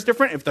where is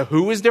different, if the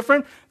who is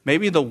different,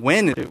 maybe the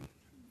when is too.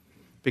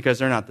 Because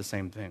they're not the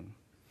same thing.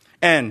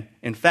 And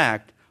in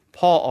fact,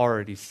 Paul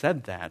already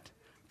said that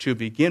to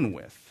begin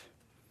with.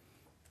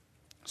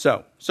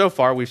 So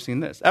far we've seen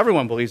this.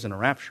 Everyone believes in a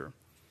rapture.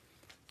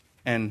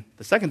 And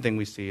the second thing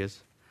we see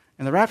is,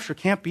 and the rapture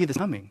can't be the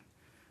coming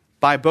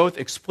by both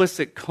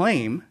explicit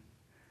claim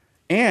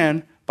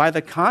And by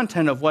the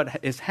content of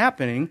what is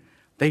happening,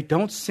 they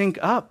don't sync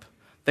up.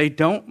 They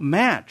don't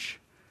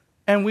match.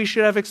 And we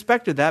should have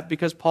expected that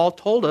because Paul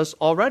told us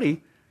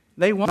already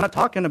they were not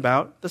talking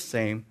about the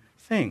same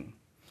thing.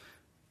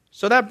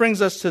 So that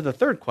brings us to the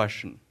third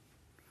question.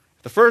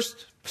 The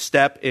first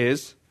step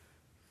is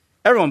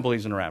everyone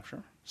believes in a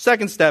rapture.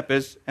 Second step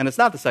is, and it's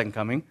not the second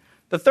coming,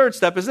 the third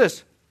step is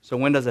this. So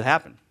when does it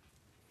happen?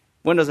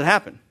 When does it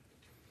happen?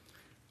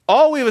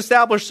 All we've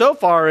established so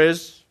far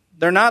is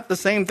they're not the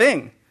same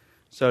thing.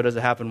 So does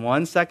it happen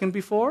 1 second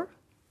before?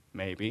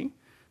 Maybe.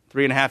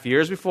 3.5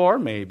 years before?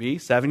 Maybe.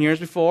 7 years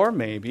before?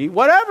 Maybe.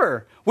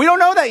 Whatever. We don't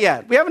know that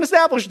yet. We haven't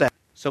established that.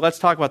 So let's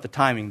talk about the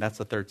timing. That's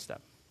the third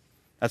step.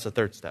 That's the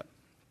third step.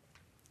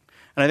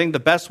 And I think the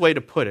best way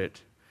to put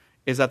it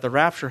is that the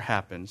rapture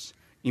happens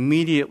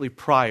immediately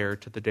prior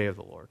to the day of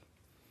the Lord.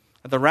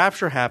 That the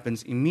rapture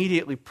happens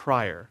immediately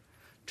prior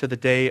to the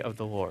day of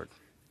the Lord.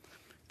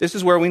 This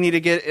is where we need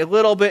to get a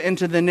little bit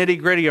into the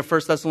nitty-gritty of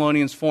 1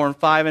 Thessalonians 4 and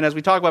 5. And as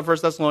we talk about 1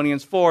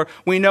 Thessalonians 4,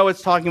 we know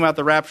it's talking about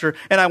the rapture.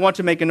 And I want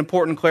to make an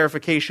important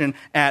clarification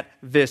at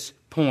this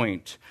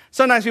point.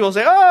 Sometimes people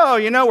say,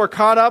 we're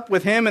caught up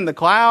with him in the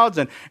clouds.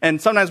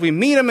 And sometimes we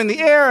meet him in the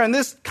air. And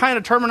this kind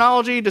of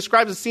terminology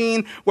describes a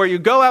scene where you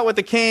go out with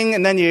the king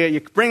and then you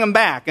bring him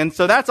back. And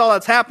so that's all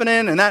that's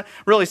happening. And that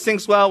really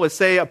syncs well with,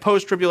 say, a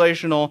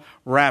post-tribulational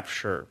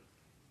rapture.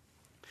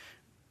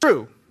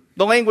 True,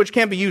 the language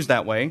can be used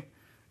that way.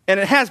 And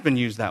it has been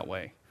used that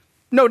way.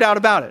 No doubt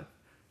about it.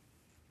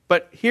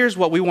 But here's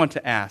what we want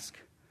to ask.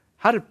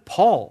 How did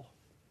Paul,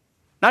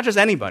 not just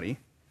anybody,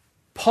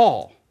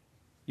 Paul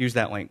use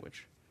that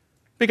language?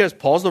 Because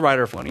Paul's the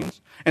writer of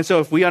Philippians. And so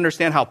if we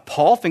understand how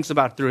Paul thinks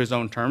about it through his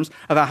own terms,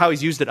 about how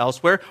he's used it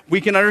elsewhere,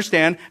 we can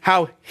understand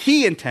how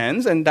he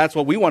intends, and that's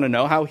what we want to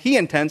know, how he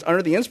intends,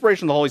 under the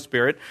inspiration of the Holy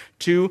Spirit,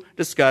 to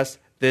discuss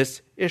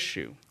this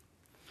issue.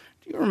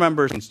 Do you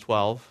remember Romans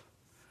 12,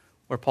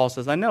 where Paul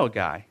says, I know a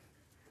guy.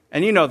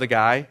 And you know the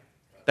guy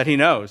that he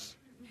knows.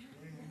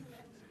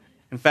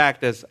 In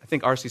fact, as I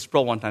think R.C.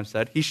 Sproul one time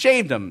said, he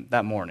shaved him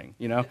that morning.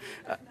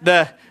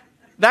 That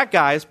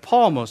guy is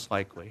Paul, most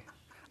likely.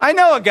 I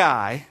know a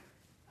guy.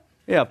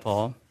 Yeah,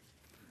 Paul.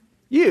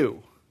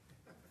 You.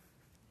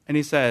 And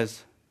he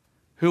says,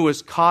 who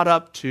was caught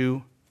up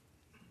to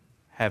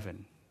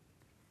heaven.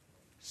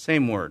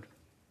 Same word.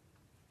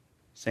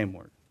 Same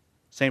word.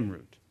 Same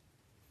root.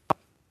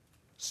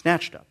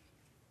 Snatched up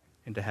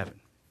into heaven.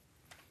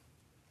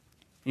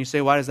 And you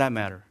say, why does that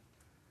matter?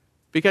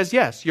 Because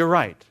yes, you're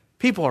right.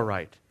 People are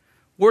right.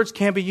 Words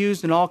can be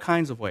used in all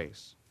kinds of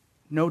ways.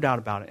 No doubt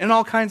about it. In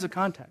all kinds of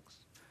contexts.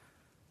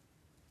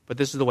 But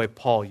this is the way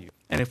Paul used it.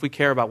 And if we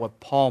care about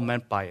what Paul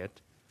meant by it,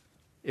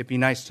 it'd be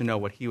nice to know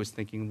what he was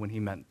thinking when he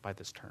meant by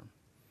this term.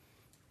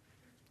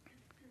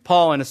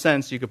 Paul, in a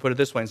sense, you could put it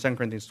this way, in 2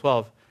 Corinthians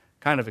 12,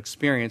 kind of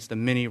experienced a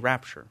mini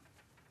rapture.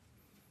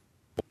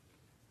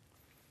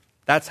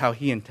 That's how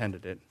he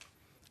intended it.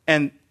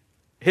 And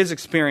his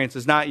experience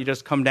is not you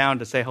just come down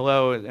to say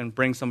hello and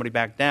bring somebody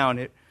back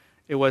down.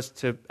 It was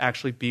to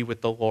actually be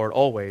with the Lord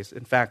always.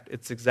 In fact,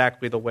 it's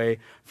exactly the way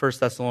 1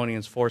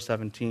 Thessalonians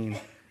 4:17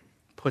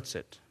 puts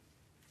it.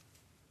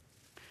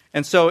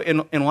 And so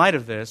in light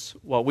of this,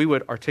 what we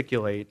would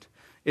articulate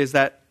is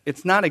that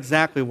it's not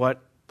exactly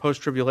what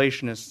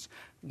post-tribulationists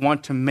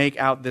want to make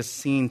out this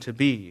scene to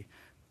be.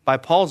 By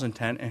Paul's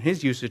intent and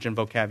his usage and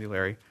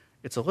vocabulary,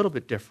 it's a little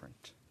bit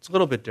different. It's a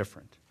little bit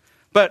different.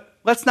 But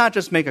let's not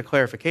just make a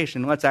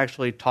clarification. Let's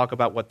actually talk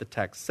about what the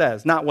text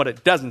says. Not what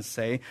it doesn't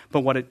say,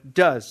 but what it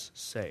does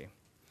say.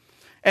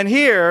 And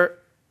here,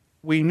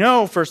 we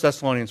know 1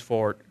 Thessalonians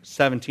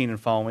 4:17 and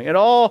following. It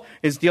all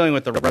is dealing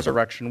with the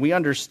resurrection. We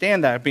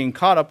understand that, being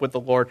caught up with the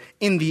Lord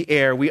in the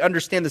air. We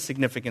understand the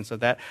significance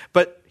of that.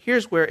 But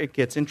here's where it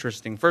gets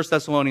interesting. 1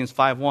 Thessalonians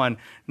 5:1,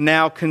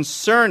 now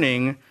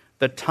concerning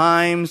the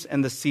times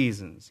and the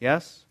seasons.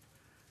 Yes?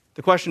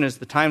 The question is,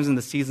 the times and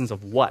the seasons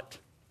of what?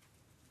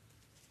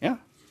 Yeah.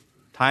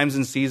 Times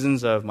and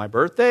seasons of my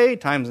birthday,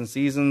 times and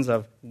seasons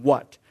of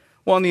what?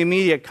 Well, in the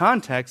immediate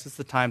context, it's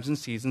the times and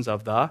seasons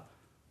of the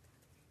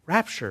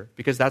rapture,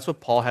 because that's what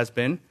Paul has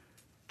been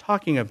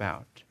talking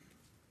about.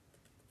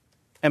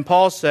 And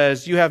Paul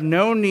says, you have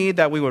no need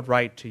that we would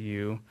write to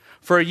you,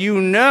 for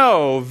you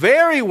know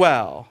very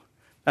well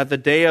that the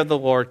day of the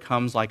Lord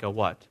comes like a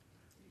what?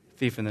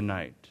 Thief in the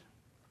night.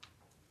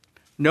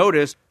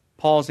 Notice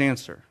Paul's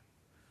answer.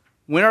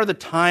 When are the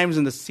times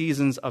and the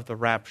seasons of the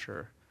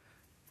rapture?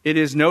 It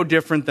is no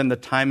different than the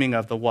timing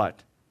of the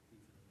what?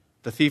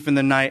 The thief in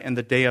the night and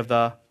the day of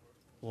the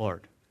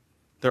Lord.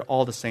 They're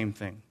all the same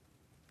thing.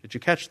 Did you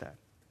catch that?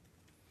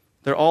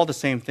 They're all the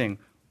same thing.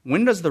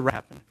 When does the rapture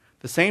happen?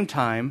 The same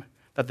time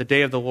that the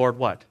day of the Lord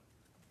what?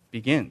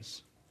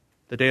 Begins.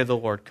 The day of the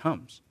Lord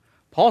comes.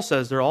 Paul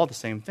says they're all the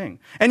same thing.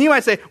 And you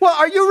might say, well,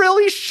 are you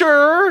really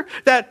sure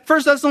that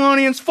 1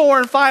 Thessalonians 4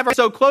 and 5 are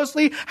so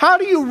closely? How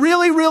do you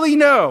really, really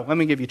know? Let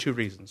me give you two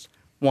reasons.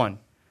 One,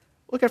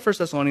 look at 1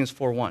 Thessalonians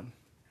 4:1.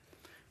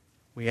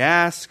 We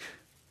ask,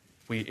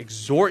 we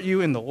exhort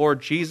you in the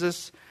Lord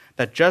Jesus,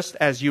 that just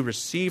as you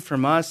receive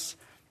from us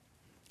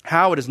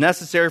how it is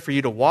necessary for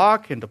you to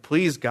walk and to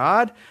please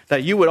God,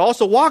 that you would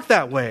also walk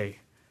that way,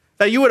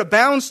 that you would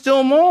abound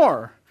still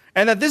more,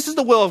 and that this is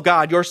the will of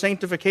God, your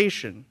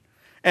sanctification.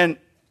 And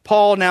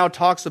Paul now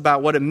talks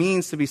about what it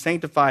means to be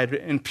sanctified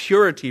in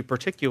purity,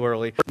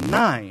 particularly.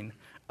 9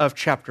 of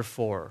chapter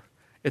 4.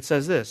 It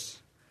says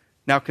this,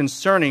 now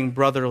concerning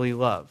brotherly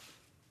love,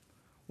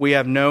 we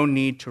have no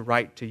need to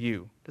write to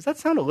you. Does that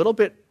sound a little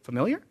bit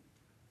familiar?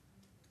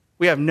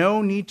 We have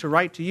no need to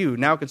write to you.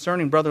 Now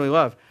concerning brotherly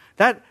love.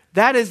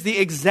 That is the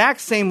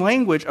exact same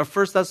language of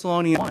 1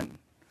 Thessalonians 1.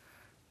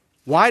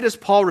 Why does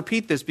Paul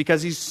repeat this?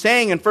 Because he's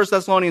saying in 1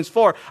 Thessalonians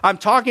 4, I'm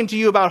talking to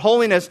you about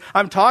holiness.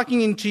 I'm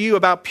talking to you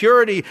about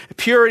purity,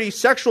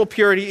 sexual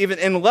purity, even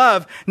in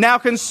love. Now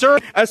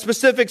concerning a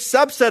specific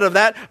subset of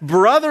that,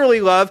 brotherly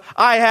love,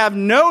 I have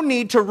no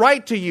need to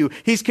write to you.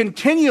 He's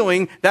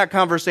continuing that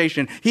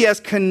conversation. He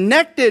has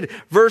connected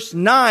verse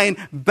 9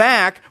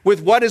 back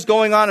with what is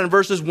going on in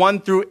verses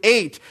 1 through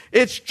 8.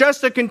 It's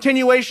just a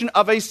continuation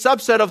of a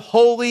subset of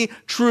holy,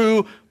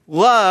 true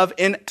love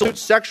in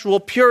sexual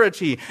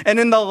purity. And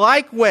in the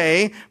like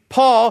way,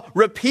 Paul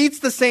repeats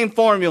the same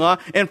formula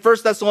in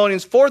 1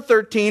 Thessalonians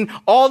 4:13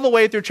 all the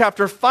way through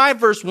chapter 5,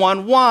 verse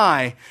 1.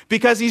 Why?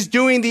 Because he's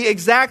doing the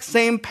exact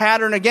same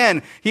pattern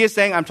again. He is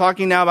saying, I'm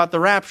talking now about the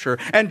rapture.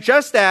 And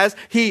just as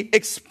he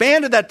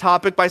expanded that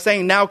topic by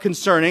saying now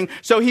concerning,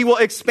 so he will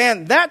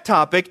expand that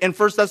topic in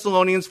 1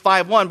 Thessalonians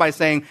 5:1 by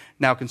saying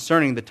now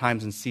concerning the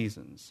times and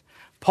seasons.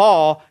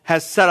 Paul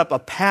has set up a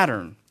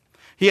pattern.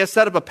 He has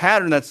set up a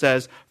pattern that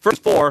says, verse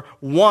 4,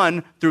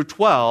 1 through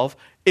 12,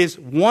 is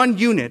one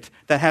unit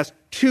that has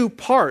two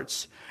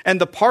parts, and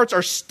the parts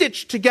are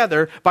stitched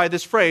together by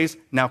this phrase,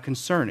 now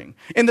concerning.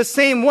 In the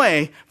same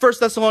way,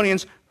 1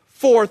 Thessalonians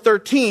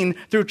 4:13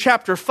 through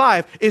chapter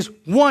 5 is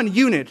one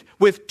unit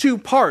with two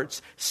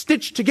parts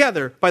stitched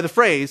together by the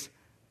phrase,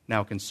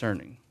 now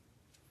concerning.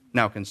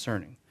 Now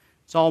concerning.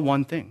 It's all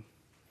one thing.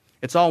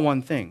 It's all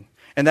one thing.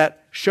 And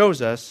that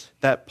shows us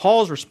that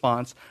Paul's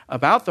response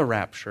about the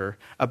rapture,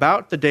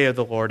 about the day of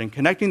the Lord, and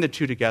connecting the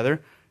two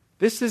together,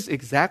 this is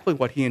exactly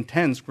what he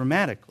intends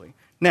grammatically.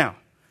 Now,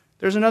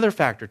 there's another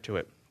factor to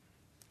it.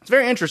 It's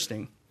very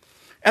interesting.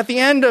 At the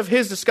end of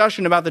his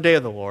discussion about the day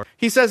of the Lord,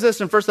 he says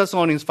this in 1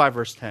 Thessalonians 5,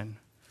 verse 10,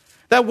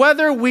 that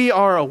whether we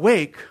are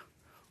awake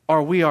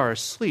or we are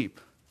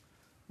asleep,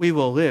 we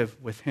will live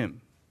with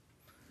him.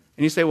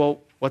 And you say,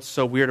 well, what's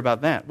so weird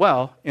about that?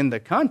 Well, in the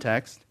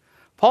context,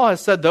 Paul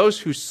has said those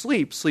who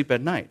sleep, sleep at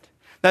night.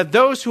 That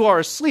those who are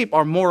asleep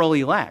are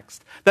morally lax.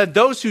 That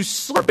those who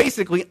sleep are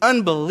basically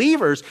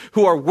unbelievers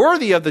who are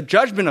worthy of the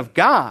judgment of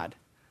God.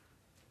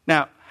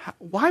 Now,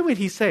 why would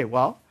he say,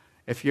 well,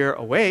 if you're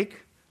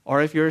awake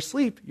or if you're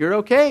asleep, you're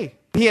okay?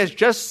 He has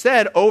just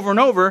said over and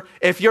over,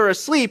 if you're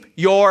asleep,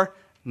 you're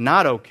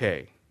not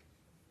okay.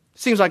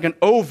 Seems like an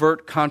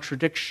overt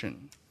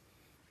contradiction.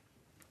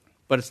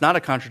 But it's not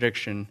a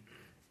contradiction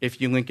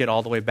if you link it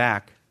all the way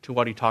back to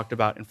what he talked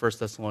about in 1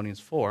 Thessalonians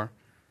 4,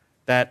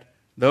 that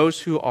those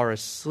who are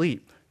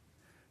asleep,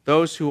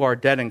 those who are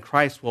dead in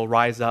Christ will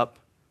rise up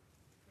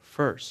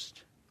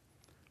first.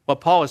 What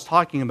Paul is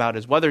talking about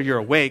is whether you're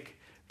awake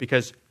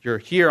because you're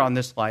here on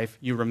this life,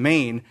 you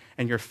remain,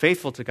 and you're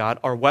faithful to God,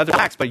 or whether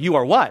but you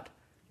are what?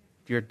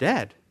 You're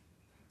dead.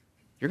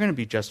 You're going to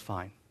be just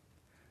fine.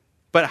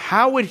 But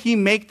how would he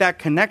make that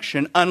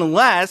connection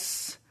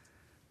unless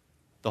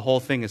the whole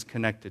thing is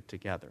connected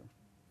together?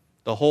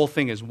 The whole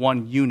thing is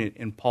one unit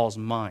in Paul's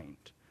mind.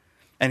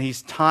 And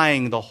he's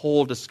tying the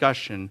whole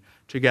discussion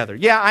together.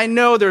 Yeah, I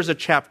know there's a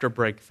chapter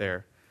break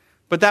there,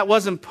 but that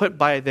wasn't put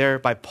there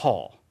by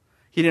Paul.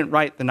 He didn't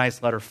write the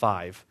nice letter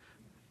 5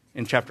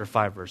 in chapter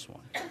 5, verse 1.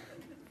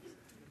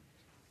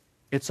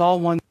 It's all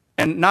one.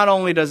 And not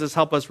only does this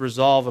help us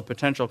resolve a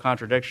potential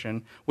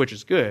contradiction, which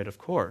is good, of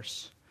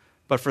course,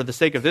 but for the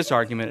sake of this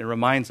argument, it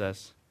reminds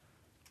us,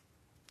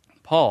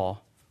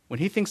 Paul, when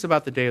he thinks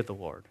about the day of the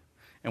Lord,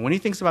 and when he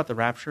thinks about the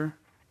rapture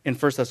in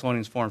 1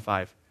 Thessalonians 4 and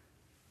 5,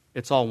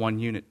 it's all one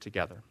unit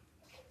together.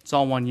 It's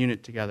all one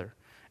unit together.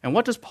 And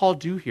what does Paul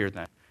do here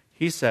then?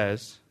 He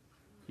says,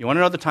 you want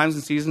to know the times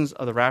and seasons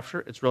of the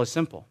rapture? It's really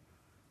simple.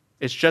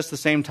 It's just the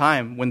same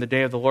time when the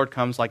day of the Lord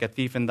comes like a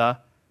thief in the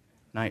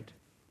night.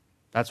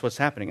 That's what's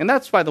happening. And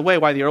that's, by the way,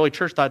 why the early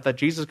church thought that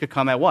Jesus could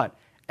come at what?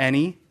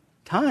 Any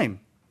time.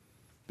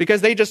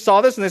 Because they just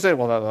saw this and they said,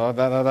 well,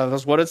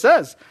 that's what it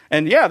says.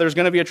 And yeah, there's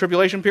going to be a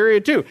tribulation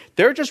period too.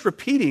 They're just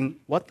repeating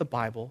what the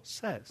Bible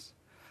says.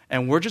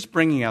 And we're just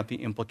bringing out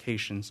the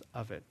implications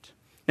of it.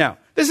 Now,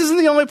 this isn't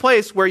the only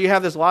place where you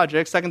have this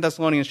logic. 2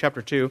 Thessalonians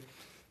chapter 2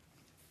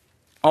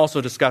 also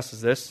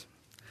discusses this.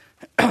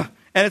 And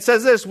it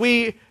says this,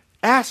 we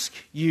ask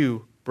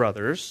you,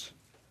 brothers,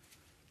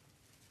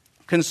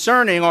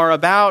 concerning or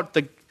about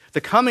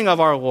the coming of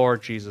our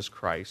Lord Jesus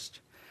Christ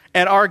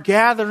and our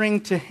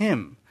gathering to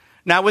him.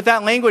 Now, with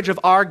that language of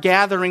our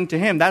gathering to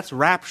him, that's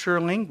rapture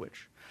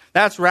language.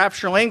 That's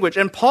rapture language.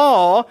 And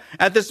Paul,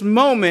 at this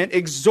moment,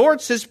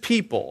 exhorts his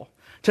people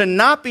to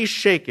not be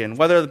shaken,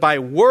 whether by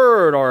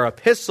word or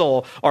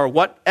epistle or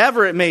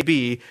whatever it may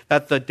be,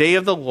 that the day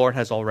of the Lord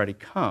has already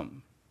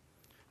come.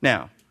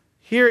 Now,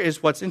 here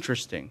is what's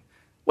interesting.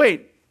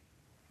 Wait,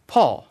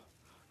 Paul,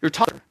 you're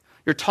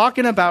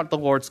talking about the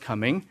Lord's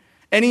coming,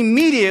 and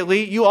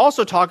immediately you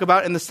also talk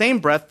about in the same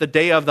breath the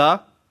day of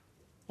the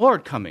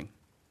Lord coming.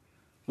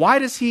 Why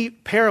does he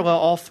parallel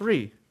all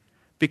three?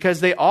 Because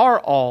they are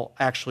all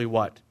actually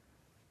what?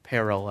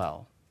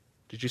 Parallel.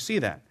 Did you see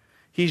that?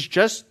 He's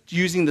just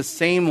using the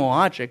same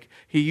logic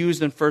he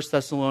used in 1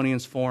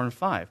 Thessalonians 4 and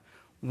 5.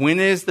 When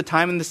is the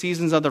time and the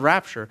seasons of the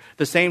rapture?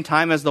 The same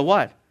time as the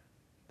what?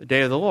 The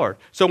day of the Lord.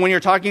 So when you're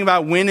talking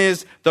about when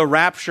is the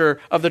rapture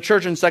of the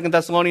church in 2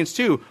 Thessalonians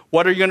 2,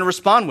 what are you going to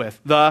respond with?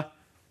 The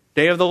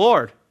day of the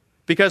Lord.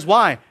 Because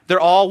why? They're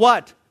all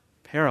what?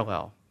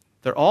 Parallel.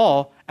 They're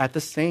all at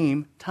the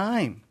same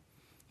time.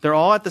 They're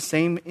all at the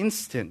same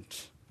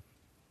instant.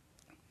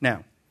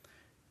 Now,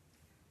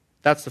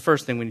 that's the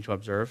first thing we need to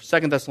observe. 2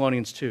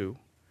 Thessalonians 2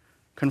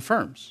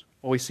 confirms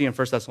what we see in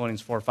 1 Thessalonians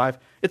 4 5.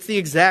 It's the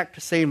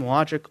exact same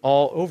logic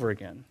all over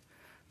again.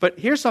 But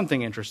here's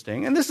something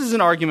interesting, and this is an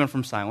argument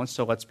from silence,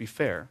 so let's be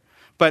fair.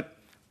 But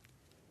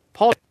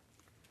Paul,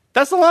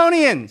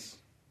 Thessalonians,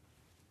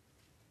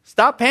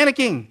 stop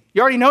panicking.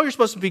 You already know you're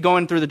supposed to be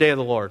going through the day of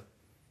the Lord.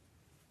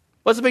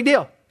 What's the big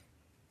deal?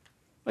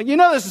 Like, you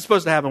know this is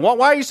supposed to happen. Why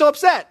are you so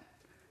upset?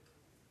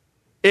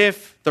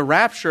 If the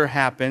rapture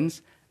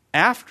happens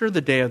after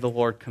the day of the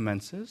Lord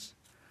commences,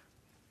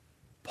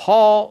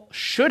 Paul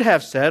should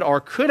have said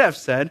or could have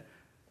said,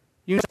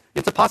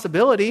 it's a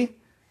possibility,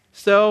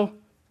 so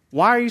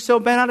why are you so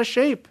bent out of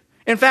shape?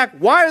 In fact,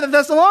 why are the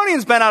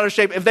Thessalonians bent out of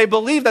shape if they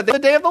believe that they're the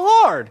day of the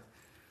Lord?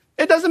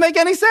 It doesn't make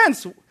any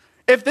sense.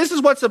 If this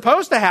is what's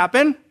supposed to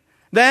happen,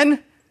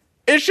 then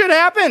it should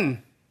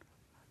happen.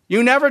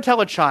 You never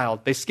tell a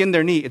child, they skin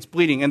their knee, it's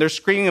bleeding, and they're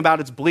screaming about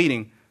it's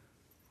bleeding.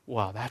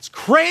 Wow, that's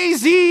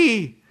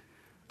crazy.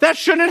 That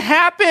shouldn't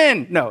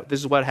happen. No, this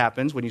is what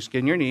happens when you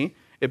skin your knee.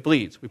 It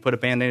bleeds. We put a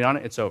Band-Aid on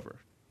it. It's over.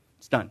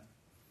 It's done.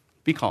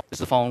 Be calm. This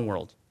is the fallen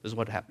world. This is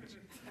what happens.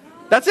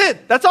 That's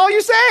it. That's all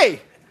you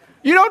say.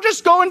 You don't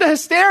just go into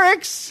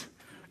hysterics.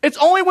 It's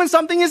only when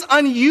something is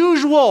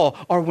unusual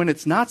or when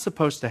it's not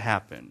supposed to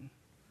happen.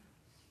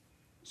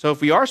 So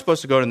if we are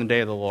supposed to go to the day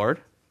of the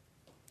Lord,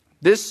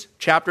 this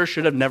chapter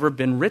should have never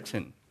been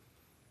written.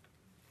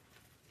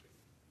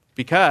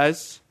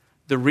 Because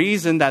the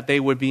reason that they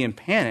would be in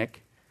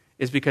panic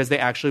is because they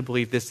actually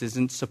believe this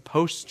isn't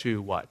supposed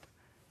to what?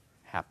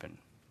 Happen.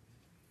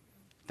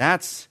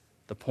 That's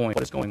the point of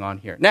what is going on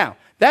here. Now,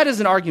 that is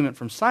an argument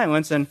from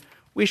silence, and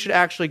we should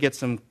actually get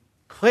some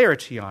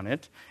clarity on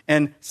it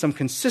and some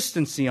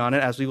consistency on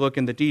it as we look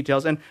in the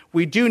details. And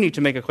we do need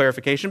to make a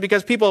clarification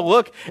because people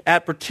look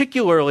at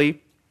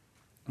particularly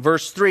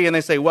verse 3 and they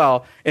say,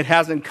 well, it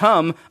hasn't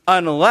come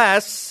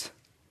unless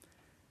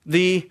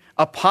the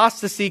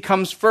apostasy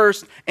comes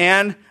first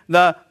and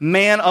the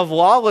man of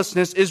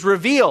lawlessness is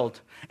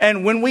revealed.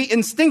 And when we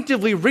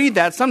instinctively read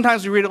that,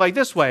 sometimes we read it like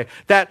this way,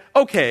 that,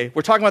 okay,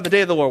 we're talking about the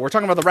day of the Lord, we're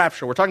talking about the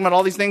rapture, we're talking about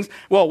all these things.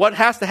 Well, what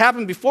has to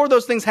happen before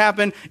those things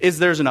happen is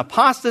there's an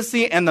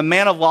apostasy and the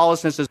man of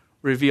lawlessness is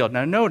revealed.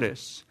 Now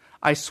notice,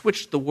 I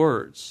switched the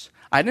words.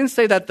 I didn't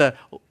say that the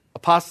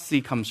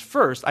apostasy comes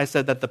first. I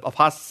said that the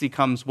apostasy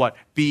comes what?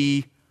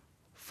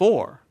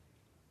 Before.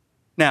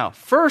 Now,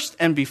 first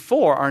and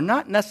before are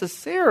not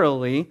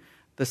necessarily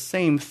the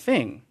same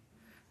thing.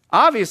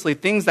 Obviously,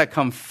 things that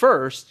come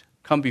first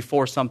come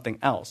before something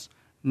else.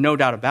 No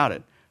doubt about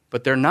it.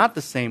 But they're not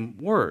the same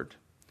word.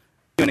 I'll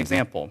give you an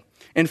example.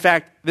 In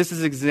fact, this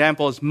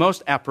example is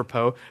most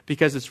apropos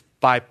because it's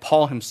by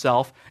Paul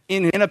himself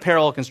in a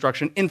parallel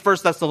construction in 1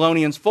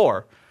 Thessalonians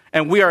 4.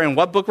 And we are in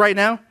what book right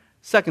now?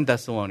 2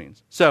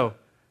 Thessalonians. So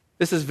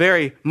this is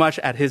very much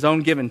at his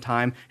own given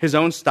time, his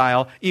own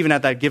style, even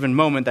at that given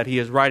moment that he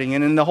is writing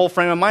in and the whole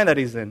frame of mind that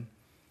he's in.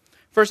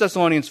 1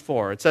 Thessalonians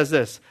 4, it says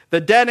this,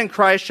 the dead in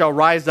Christ shall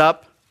rise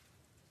up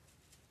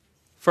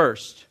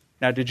first.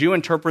 Now, did you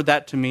interpret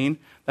that to mean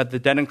that the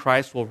dead in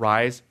Christ will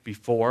rise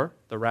before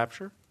the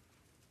rapture?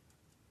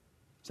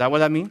 Is that what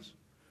that means?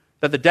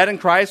 That the dead in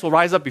Christ will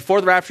rise up before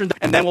the rapture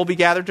and then will be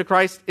gathered to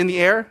Christ in the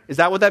air? Is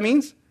that what that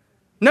means?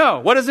 No.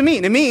 What does it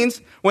mean? It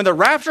means when the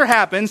rapture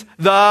happens,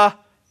 the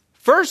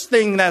first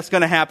thing that's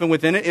going to happen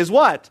within it is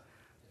what?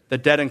 The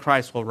dead in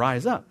Christ will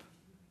rise up.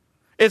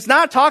 It's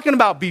not talking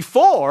about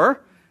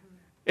before.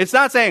 It's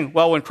not saying,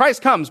 well, when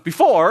Christ comes,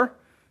 before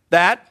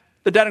that,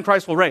 the dead in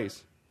Christ will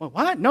raise. Well,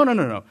 what?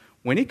 No.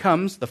 When he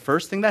comes, the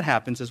first thing that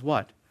happens is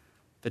what?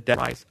 The dead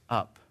rise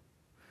up.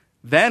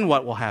 Then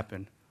what will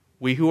happen?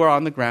 We who are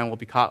on the ground will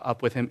be caught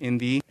up with him in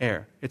the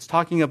air. It's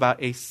talking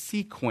about a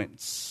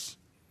sequence.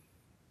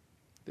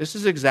 This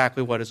is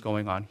exactly what is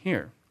going on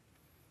here.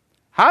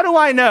 How do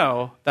I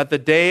know that the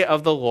day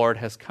of the Lord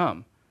has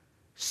come?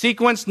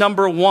 Sequence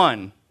number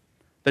 1.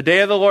 The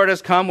day of the Lord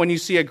has come when you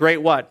see a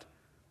great what?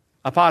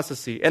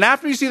 Apostasy. And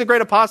after you see the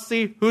great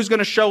apostasy, who's going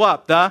to show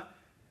up? The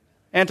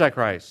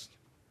Antichrist.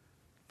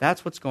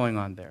 That's what's going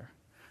on there.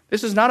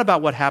 This is not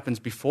about what happens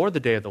before the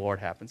day of the Lord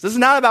happens. This is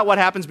not about what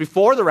happens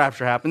before the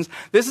rapture happens.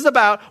 This is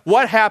about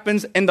what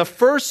happens in the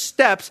first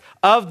steps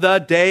of the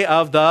day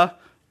of the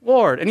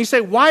Lord. And you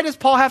say, why does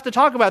Paul have to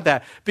talk about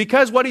that?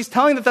 Because what he's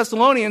telling the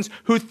Thessalonians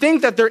who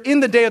think that they're in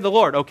the day of the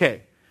Lord.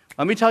 Okay,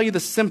 let me tell you the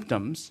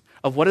symptoms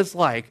of what it's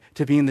like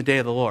to be in the day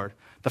of the Lord.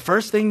 The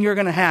first thing you're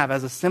going to have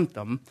as a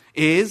symptom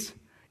is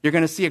you're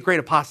going to see a great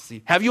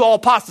apostasy. Have you all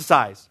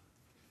apostatized?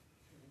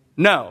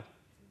 No.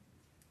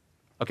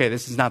 Okay,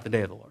 this is not the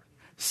day of the Lord.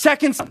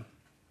 Second symptom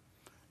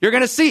you're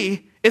going to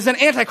see is an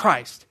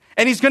antichrist,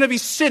 and he's going to be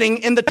sitting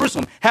in the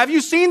Jerusalem. Have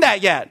you seen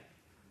that yet?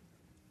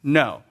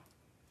 No.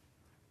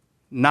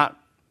 Not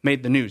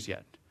made the news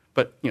yet.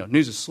 But,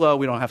 news is slow.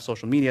 We don't have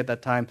social media at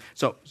that time,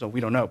 so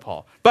we don't know,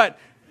 Paul. But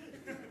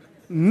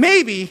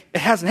maybe it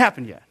hasn't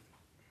happened yet.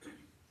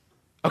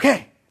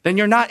 Okay, then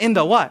you're not in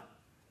the what?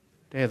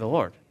 Day of the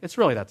Lord. It's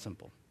really that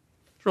simple.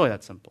 It's really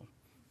that simple.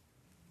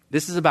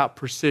 This is about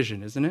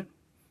precision, isn't it?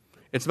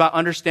 It's about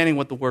understanding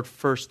what the word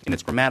first in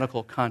its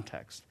grammatical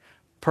context,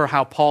 per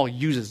how Paul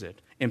uses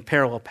it in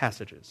parallel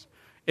passages.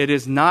 It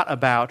is not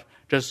about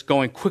just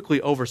going quickly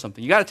over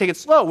something. You got to take it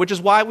slow, which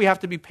is why we have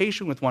to be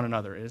patient with one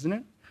another, isn't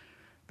it?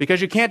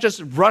 Because you can't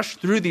just rush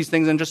through these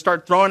things and just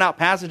start throwing out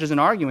passages and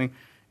arguing.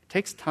 It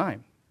takes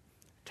time.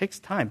 It takes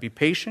time. Be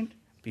patient,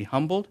 be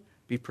humbled,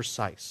 be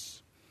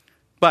precise.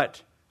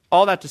 But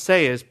all that to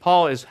say is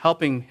Paul is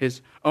helping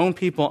his own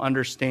people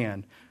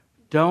understand.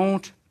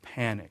 Don't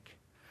panic.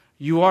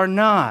 You are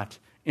not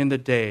in the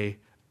day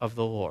of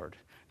the Lord.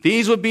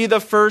 These would be the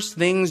first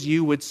things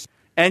you would see,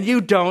 and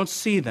you don't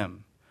see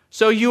them.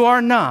 So you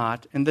are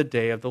not in the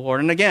day of the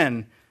Lord. And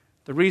again,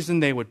 the reason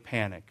they would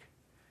panic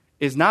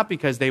is not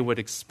because they would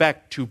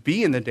expect to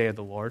be in the day of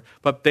the Lord,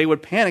 but they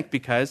would panic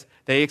because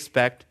they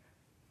expect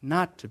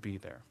not to be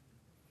there.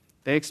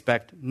 They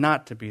expect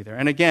not to be there.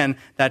 And again,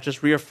 that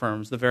just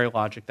reaffirms the very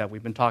logic that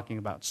we've been talking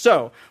about.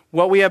 So,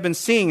 what we have been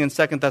seeing in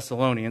 2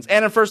 Thessalonians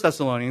and in 1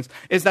 Thessalonians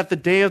is that the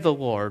day of the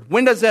Lord,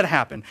 when does that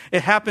happen?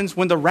 It happens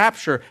when the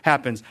rapture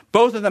happens.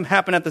 Both of them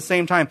happen at the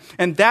same time.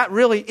 And that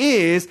really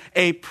is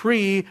a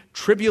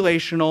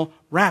pre-tribulational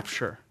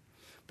rapture.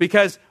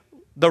 Because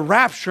the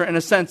rapture, in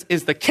a sense,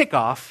 is the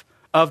kickoff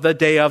of the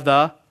day of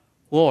the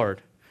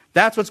Lord.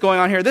 That's what's going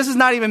on here. This is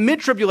not even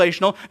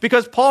mid-tribulational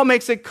because Paul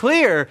makes it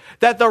clear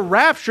that the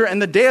rapture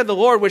and the day of the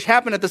Lord, which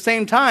happen at the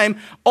same time,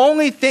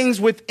 only things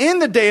within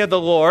the day of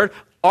the Lord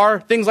are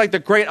things like the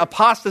great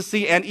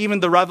apostasy and even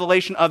the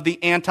revelation of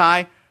the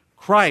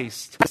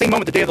Antichrist. At the same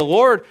moment, the day of the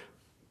Lord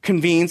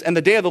convenes, and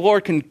the day of the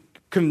Lord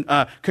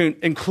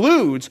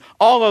includes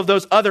all of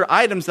those other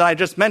items that I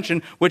just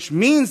mentioned, which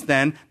means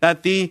then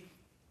that the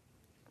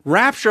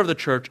rapture of the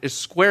church is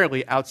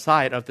squarely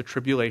outside of the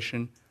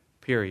tribulation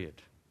period.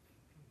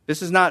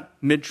 This is not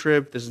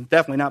mid-trib. This is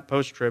definitely not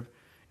post-trib.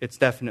 It's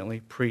definitely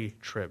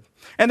pre-trib.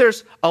 And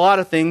there's a lot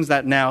of things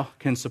that now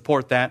can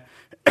support that.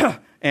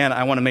 And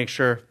I want to make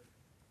sure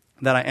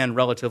that I end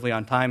relatively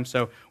on time.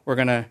 So we're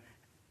going to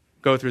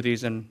go through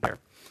these in here.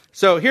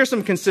 So here's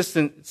some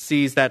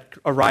consistencies that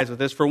arise with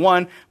this. For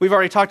one, we've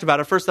already talked about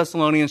it. 1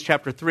 Thessalonians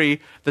chapter 3,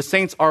 the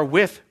saints are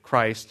with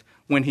Christ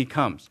when he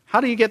comes.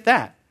 How do you get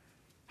that?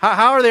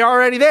 How are they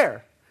already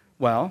there?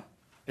 Well,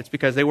 it's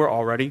because they were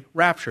already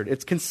raptured.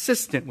 It's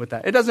consistent with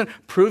that. It doesn't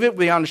prove it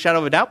beyond a shadow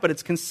of a doubt, but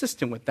it's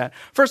consistent with that.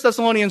 1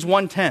 Thessalonians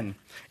 1:10,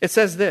 it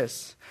says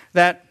this,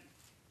 that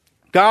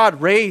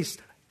God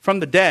raised from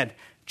the dead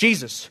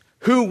Jesus,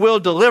 who will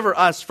deliver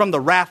us from the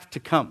wrath to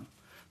come.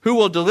 Who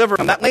will deliver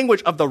from that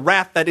language of the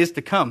wrath that is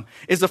to come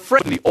is a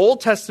phrase in the Old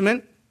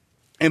Testament,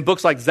 in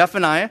books like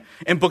Zephaniah,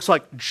 in books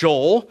like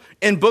Joel,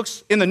 in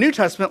books in the New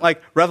Testament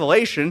like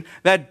Revelation,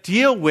 that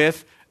deal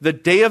with the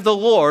day of the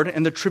Lord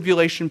and the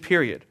tribulation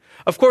period.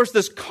 Of course,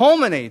 this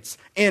culminates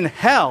in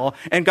hell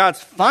and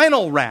God's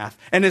final wrath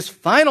and his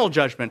final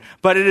judgment,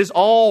 but it is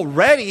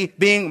already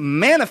being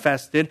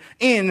manifested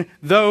in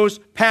those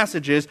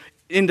passages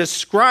in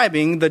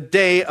describing the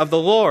day of the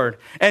Lord.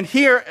 And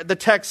here the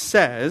text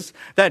says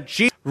that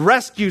Jesus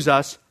rescues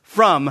us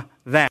from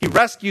that. He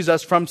rescues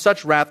us from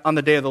such wrath on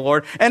the day of the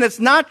Lord. And it's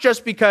not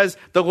just because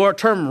the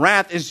term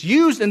wrath is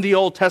used in the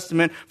Old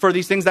Testament for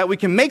these things that we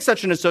can make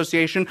such an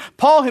association.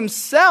 Paul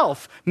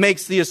himself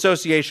makes the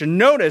association.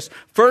 Notice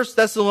 1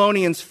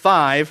 Thessalonians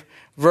 5,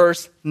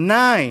 verse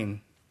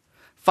 9.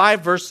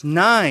 5, verse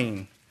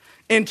 9.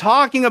 In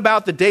talking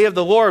about the day of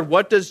the Lord,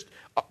 what does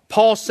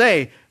Paul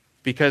say?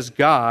 Because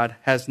God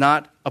has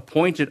not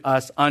appointed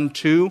us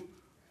unto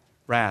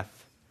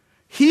wrath.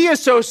 He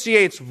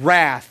associates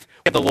wrath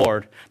with the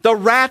Lord. The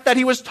wrath that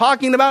he was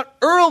talking about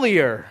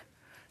earlier.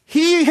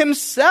 He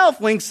himself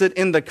links it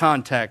in the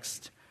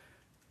context.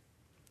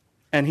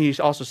 And he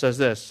also says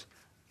this,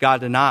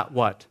 God did not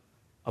what?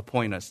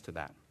 Appoint us to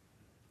that.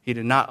 He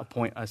did not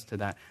appoint us to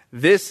that.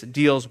 This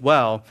deals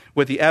well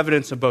with the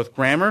evidence of both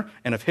grammar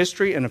and of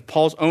history and of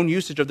Paul's own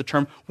usage of the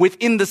term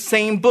within the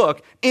same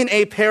book in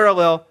a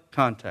parallel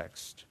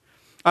context.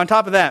 On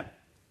top of that,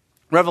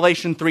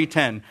 Revelation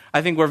 3:10.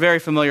 I think we're very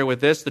familiar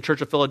with this. The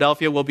Church of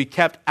Philadelphia will be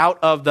kept out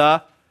of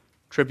the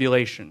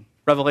tribulation.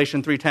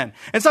 Revelation 3:10.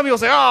 And some people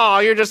say, oh,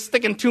 you're just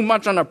sticking too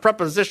much on a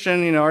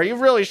preposition. Are you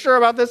really sure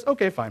about this?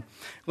 Okay, fine.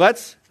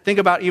 Let's think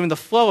about even the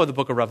flow of the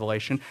book of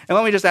Revelation. And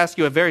let me just ask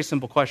you a very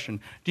simple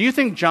question. Do you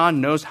think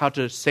John knows how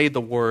to say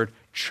the word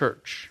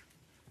church?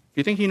 Do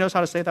you think he knows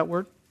how to say that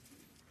word?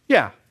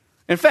 Yeah.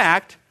 In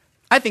fact,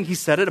 I think he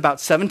said it about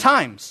 7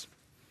 times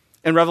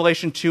in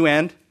Revelation 2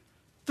 and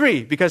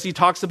 3, because he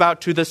talks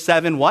about to the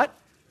 7 what?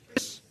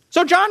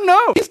 So John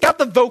knows. He's got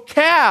the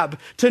vocab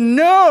to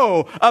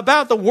know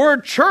about the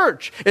word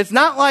church. It's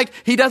not like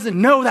he doesn't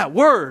know that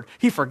word.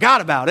 He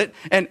forgot about it,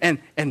 and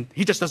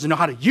he just doesn't know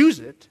how to use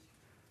it.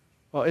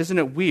 Well, isn't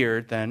it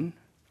weird then,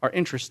 or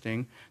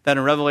interesting, that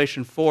in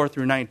Revelation 4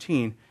 through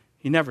 19,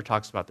 he never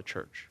talks about the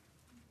church.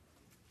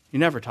 He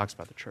never talks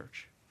about the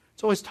church.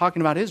 It's always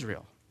talking about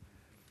Israel.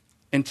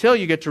 Until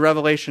you get to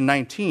Revelation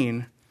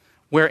 19,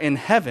 where in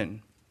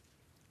heaven,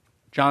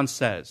 John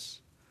says,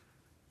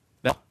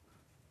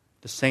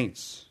 the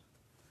saints,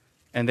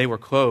 and they were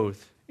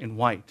clothed in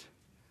white,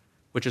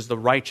 which is the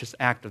righteous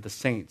act of the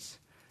saints.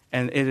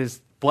 And it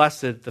is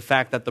blessed the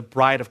fact that the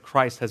bride of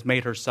Christ has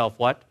made herself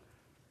what?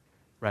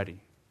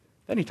 Ready.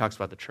 Then he talks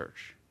about the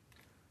church.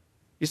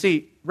 You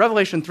see,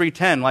 Revelation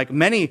 3:10, like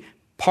many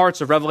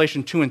parts of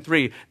Revelation 2 and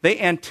 3, they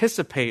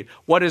anticipate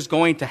what is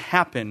going to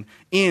happen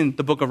in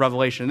the book of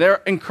Revelation.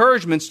 They're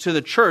encouragements to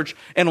the church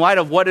in light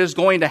of what is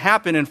going to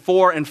happen in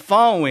 4 and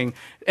following.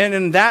 And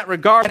in that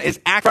regard, is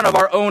act in front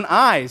of our own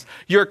eyes.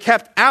 You're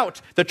kept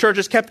out. The church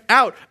is kept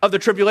out of the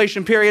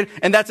tribulation period,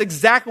 and that's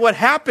exactly what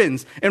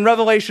happens in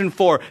Revelation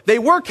 4. They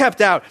were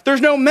kept out.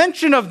 There's no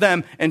mention of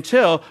them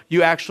until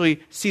you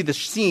actually see the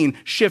scene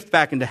shift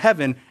back into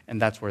heaven, and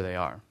that's where they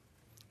are.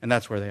 And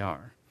that's where they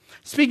are.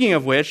 Speaking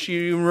of which,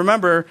 you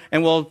remember,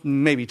 and we'll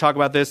maybe talk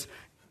about this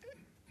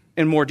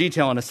in more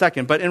detail in a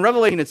second, but in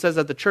Revelation it says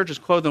that the church is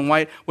clothed in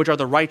white, which are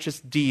the righteous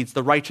deeds,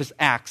 the righteous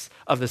acts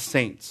of the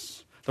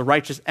saints. The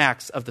righteous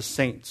acts of the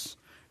saints.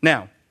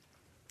 Now,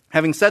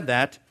 having said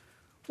that,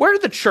 where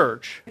did the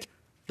church get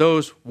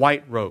those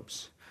white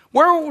robes?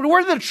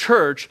 Where did the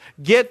church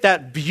get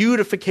that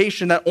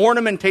beautification, that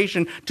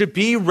ornamentation to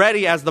be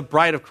ready as the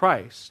bride of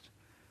Christ?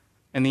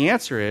 And the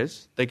answer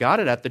is, they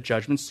got it at the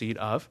judgment seat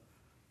of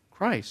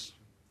Christ.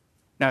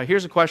 Now,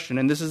 here's a question,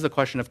 and this is the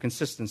question of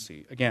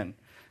consistency. Again,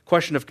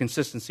 question of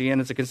consistency,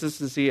 and it's a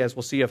consistency, as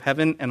we'll see, of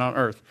heaven and on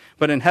earth.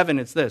 But in heaven,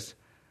 it's this.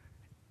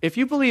 If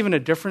you believe in a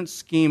different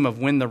scheme of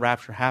when the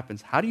rapture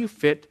happens, how do you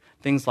fit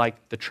things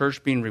like the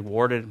church being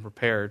rewarded and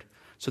prepared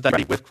so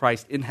that with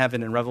Christ in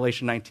heaven in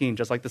Revelation 19,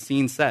 just like the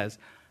scene says?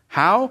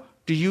 How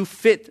do you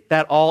fit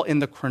that all in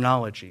the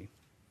chronology?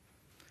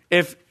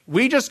 If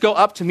we just go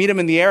up to meet him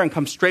in the air and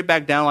come straight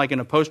back down like in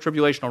a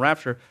post-tribulational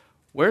rapture,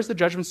 where's the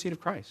judgment seat of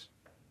Christ?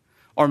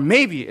 Or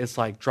maybe it's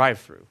like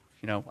drive-through,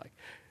 like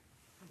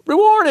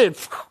rewarded,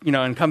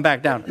 and come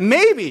back down.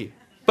 Maybe.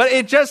 But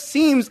it just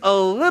seems a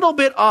little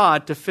bit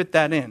odd to fit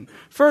that in.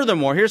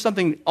 Furthermore, here's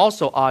something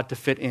also odd to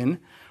fit in,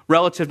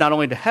 relative not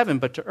only to heaven,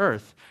 but to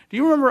earth. Do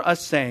you remember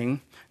us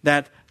saying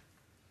that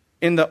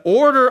in the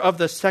order of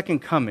the second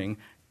coming,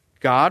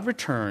 God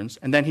returns,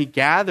 and then he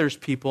gathers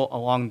people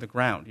along the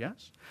ground,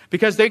 yes?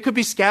 Because they could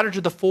be scattered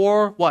to the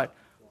 4, what?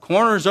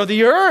 Corners of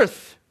the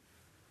earth.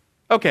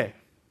 Okay,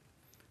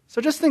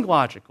 so just think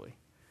logically.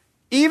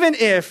 Even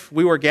if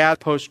we were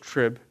gathered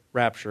post-trib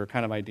rapture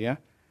kind of idea,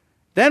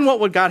 then what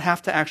would God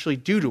have to actually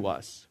do to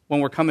us when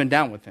we're coming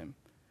down with him?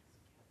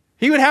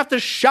 He would have to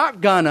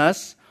shotgun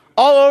us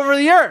all over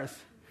the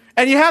earth.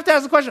 And you have to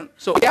ask the question,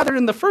 so gathered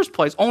in the first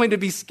place, only to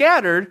be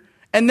scattered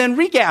and then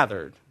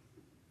regathered.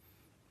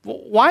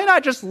 Why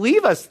not just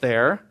leave us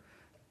there,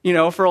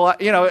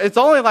 it's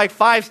only like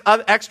 5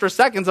 extra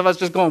seconds of us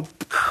just going,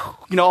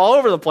 all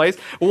over the place.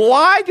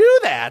 Why do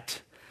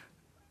that?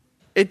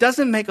 It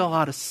doesn't make a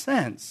lot of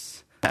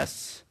sense.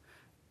 Yes,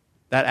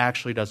 that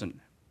actually doesn't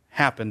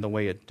happen the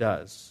way it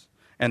does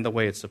and the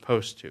way it's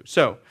supposed to.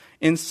 So,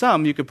 in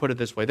sum, you could put it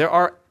this way. There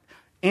are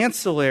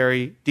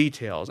ancillary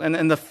details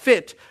and the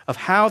fit of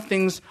how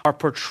things are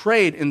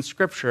portrayed in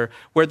Scripture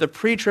where the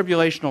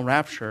pre-tribulational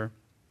rapture,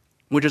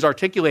 which is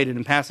articulated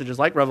in passages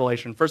like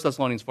Revelation, 1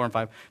 Thessalonians 4 and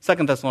 5, 2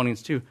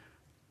 Thessalonians 2,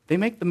 they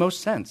make the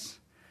most sense.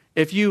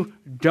 If you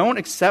don't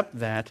accept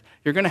that,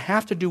 you're going to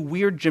have to do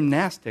weird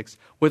gymnastics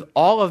with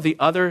all of the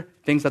other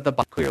things that the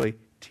Bible clearly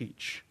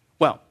teach.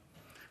 Well,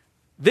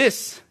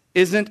 this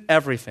isn't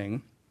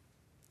everything,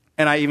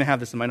 and I even have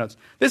this in my notes.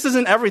 This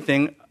isn't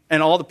everything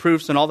and all the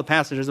proofs and all the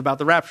passages about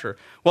the rapture.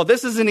 Well,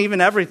 this isn't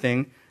even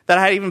everything that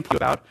I even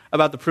put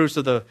about the proofs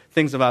of the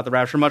things about the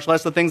rapture, much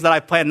less the things that I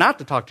plan not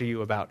to talk to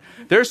you about.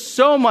 There's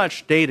so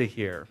much data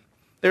here.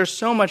 There's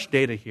so much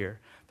data here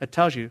that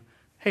tells you,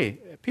 hey,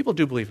 people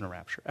do believe in a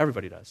rapture.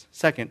 Everybody does.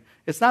 Second,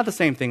 it's not the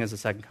same thing as the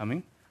second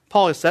coming.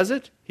 Paul says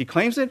it, he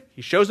claims it,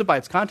 he shows it by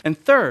its content. And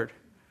third,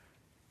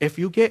 if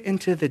you get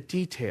into the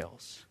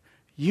details,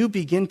 you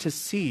begin to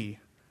see,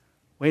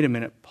 wait a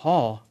minute,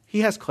 Paul,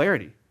 he has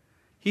clarity.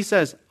 He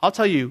says, I'll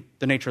tell you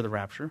the nature of the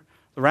rapture.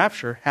 The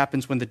rapture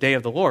happens when the day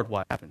of the Lord,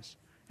 what happens?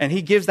 And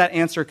he gives that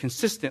answer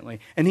consistently,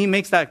 and he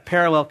makes that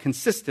parallel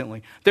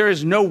consistently. There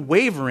is no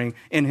wavering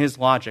in his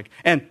logic.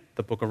 And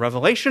the book of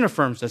Revelation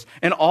affirms this,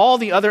 and all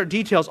the other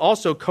details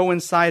also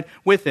coincide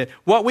with it.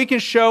 What we can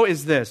show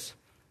is this.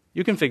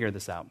 You can figure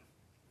this out.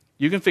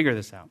 You can figure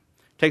this out.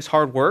 Takes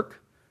hard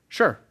work,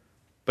 sure,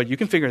 but you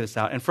can figure this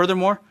out. And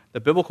furthermore, the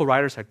biblical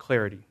writers had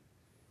clarity.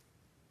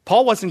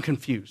 Paul wasn't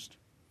confused.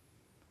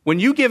 When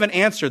you give an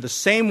answer the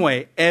same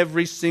way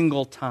every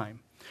single time,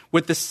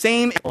 with the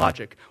same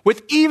logic,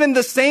 with even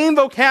the same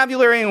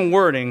vocabulary and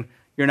wording,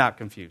 you're not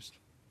confused.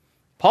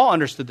 Paul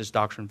understood this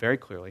doctrine very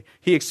clearly.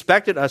 He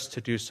expected us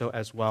to do so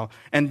as well,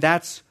 and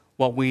that's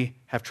what we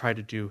have tried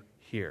to do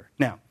here.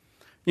 Now,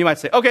 you might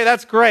say, okay,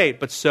 that's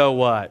great, but so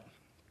what?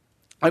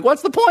 Like,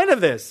 what's the point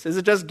of this? Is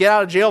it just get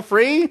out of jail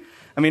free?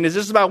 I mean, is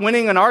this about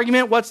winning an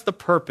argument? What's the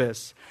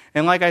purpose?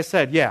 And like I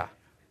said, yeah,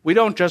 we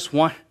don't just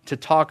want to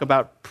talk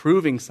about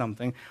proving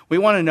something. We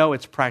want to know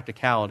its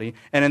practicality.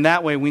 And in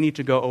that way, we need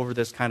to go over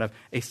this kind of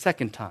a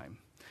second time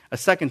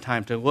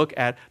to look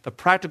at the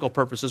practical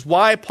purposes,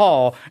 why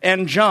Paul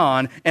and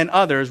John and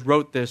others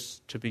wrote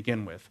this to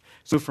begin with.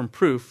 So from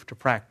proof to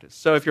practice.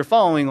 So if you're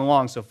following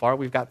along so far,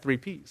 we've got 3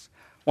 P's.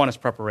 One is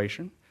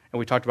preparation, and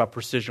we talked about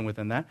precision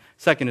within that.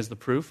 Second is the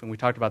proof, and we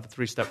talked about the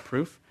 3-step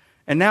proof.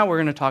 And now we're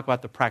going to talk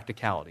about the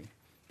practicality.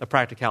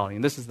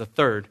 And this is the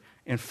third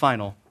and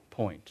final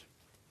point.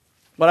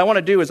 What I want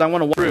to do is I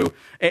want to walk through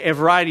a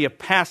variety of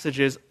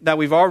passages that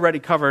we've already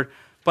covered,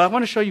 but I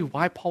want to show you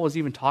why Paul was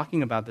even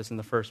talking about this in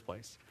the first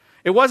place.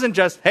 It wasn't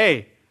just, hey,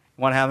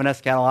 you want to have an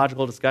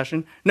eschatological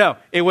discussion? No,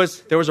 there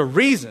was a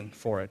reason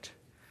for it.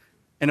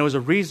 And it was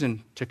a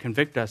reason to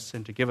convict us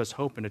and to give us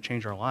hope and to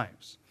change our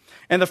lives.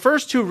 And the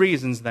first 2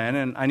 reasons then,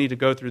 and I need to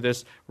go through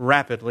this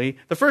rapidly,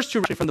 the first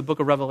 2 are from the book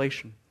of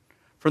Revelation.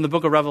 From the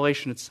book of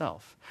Revelation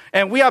itself.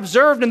 And we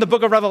observed in the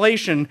book of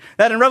Revelation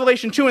that in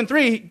Revelation 2 and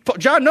 3,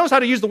 John knows how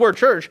to use the word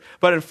church,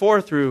 but in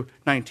 4 through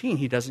 19,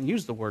 he doesn't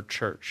use the word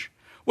church,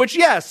 which,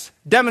 yes,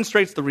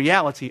 demonstrates the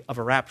reality of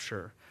a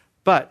rapture.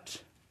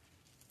 But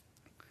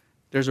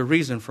there's a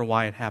reason for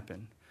why it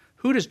happened.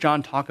 Who does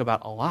John talk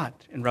about a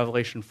lot in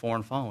Revelation 4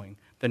 and following?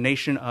 The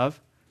nation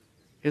of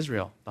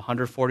Israel, the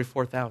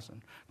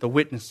 144,000, the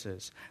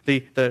witnesses,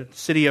 the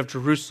city of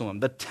Jerusalem,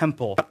 the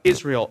temple,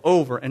 Israel,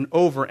 over and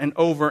over and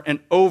over and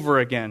over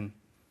again.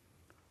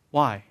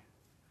 Why?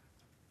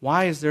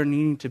 Why is there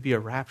needing to be a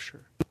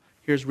rapture?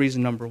 Here's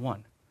reason number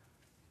 1,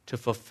 to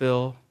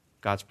fulfill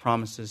God's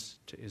promises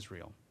to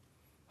Israel.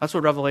 That's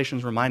what Revelation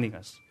is reminding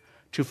us,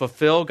 to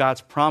fulfill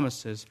God's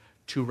promises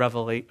to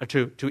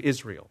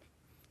Israel.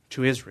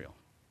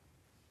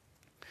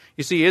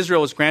 You see,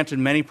 Israel was granted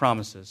many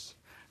promises.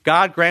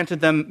 God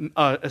granted them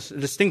a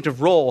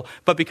distinctive role,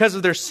 but because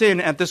of their sin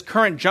at this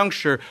current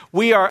juncture,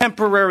 we are a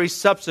temporary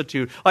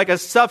substitute, like a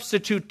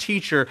substitute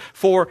teacher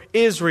for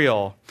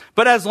Israel.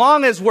 But as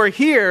long as we're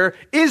here,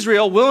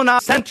 Israel will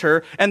not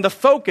center and the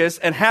focus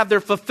and have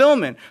their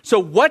fulfillment. So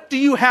what do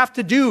you have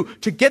to do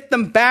to get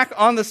them back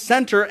on the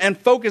center and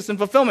focus and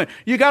fulfillment?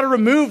 You got to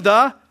remove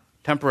the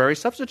temporary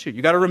substitute.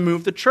 You got to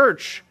remove the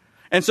church.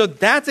 And so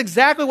that's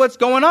exactly what's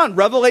going on.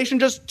 Revelation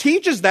just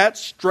teaches that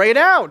straight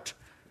out.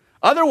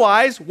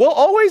 Otherwise, we'll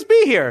always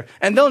be here,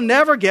 and they'll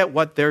never get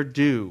what they're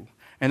due.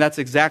 And that's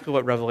exactly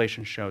what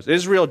Revelation shows.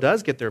 Israel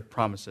does get their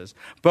promises,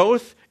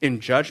 both in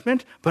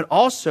judgment, but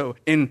also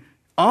in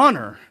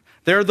honor.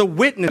 They're the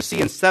witness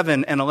in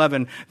 7 and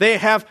 11. They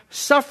have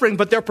suffering,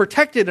 but they're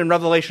protected in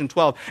Revelation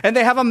 12. And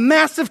they have a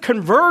massive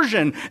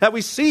conversion that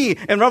we see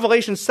in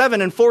Revelation 7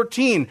 and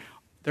 14.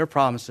 Their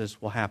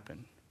promises will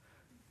happen.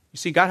 You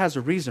see, God has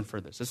a reason for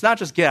this. It's not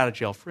just get out of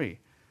jail free.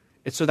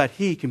 It's so that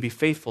he can be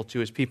faithful to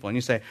his people. And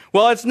you say,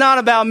 well, it's not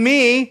about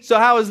me, so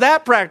how is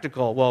that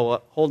practical?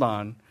 Well, hold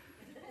on.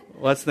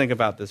 Let's think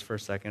about this for a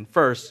second.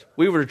 First,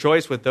 we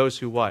rejoice with those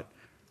who what?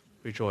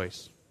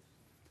 Rejoice.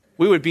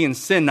 We would be in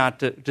sin not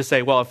to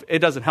say, well, if it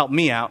doesn't help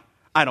me out,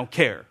 I don't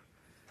care.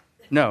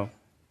 No.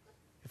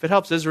 If it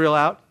helps Israel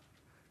out,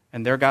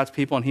 and they're God's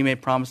people, and he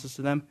made promises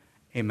to them,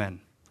 amen.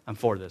 I'm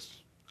for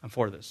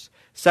this.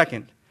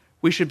 Second,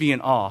 we should be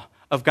in awe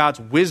of God's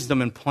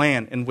wisdom and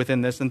plan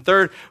within this. And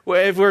third,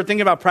 if we're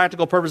thinking about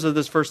practical purposes of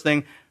this first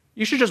thing,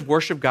 you should just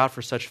worship God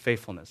for such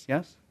faithfulness,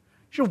 yes?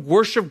 You should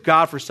worship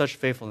God for such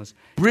faithfulness.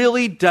 He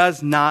really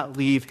does not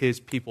leave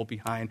his people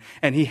behind,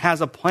 and he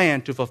has a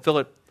plan to fulfill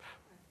it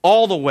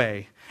all the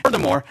way.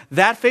 Furthermore,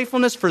 that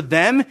faithfulness for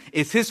them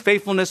is his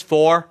faithfulness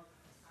for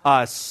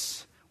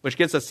us, which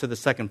gets us to the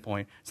second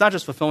point. It's not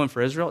just fulfillment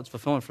for Israel, it's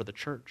fulfillment for the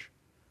church.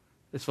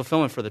 It's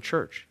fulfillment for the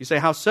church. You say,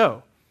 how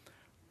so?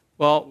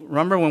 Well,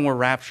 remember when we're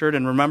raptured,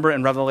 and remember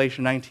in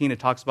Revelation 19, it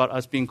talks about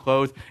us being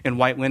clothed in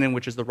white linen,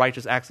 which is the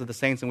righteous acts of the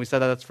saints, and we said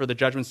that that's for the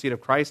judgment seat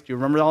of Christ. Do you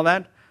remember all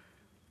that?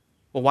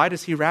 Well, why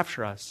does he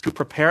rapture us? To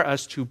prepare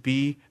us to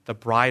be the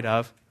bride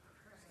of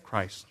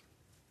Christ.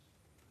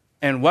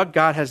 And what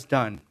God has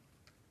done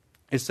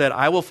is said,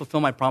 I will fulfill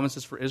my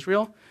promises for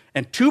Israel,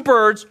 and 2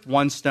 birds,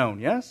 1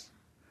 stone, yes?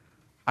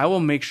 I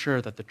will make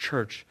sure that the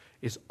church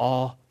is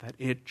all that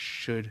it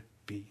should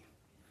be.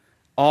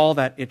 All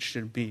that it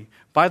should be.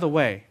 By the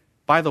way,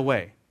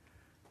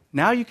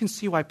 now you can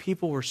see why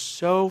people were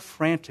so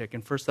frantic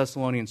in 1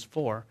 Thessalonians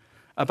 4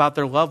 about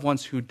their loved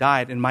ones who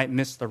died and might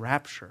miss the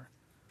rapture.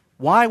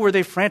 Why were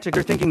they frantic?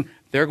 They're thinking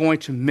they're going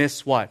to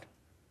miss what?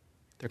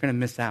 They're going to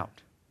miss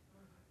out.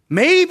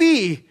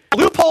 Maybe a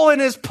loophole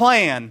in his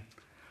plan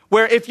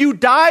where if you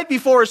died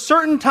before a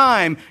certain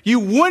time, you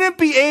wouldn't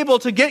be able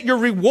to get your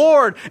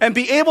reward and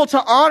be able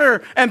to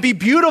honor and be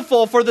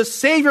beautiful for the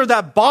Savior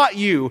that bought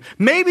you.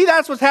 Maybe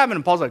that's what's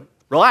happening. Paul's like,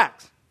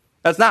 relax.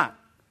 That's not.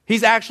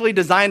 He's actually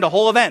designed a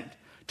whole event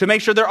to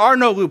make sure there are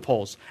no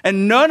loopholes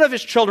and none of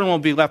his children will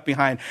be left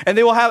behind. And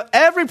they will have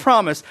every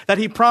promise that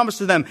he promised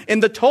to them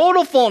in the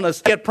total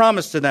fullness he had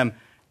promised to them.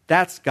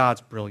 That's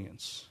God's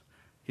brilliance.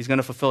 He's going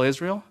to fulfill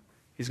Israel.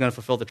 He's going to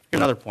fulfill the...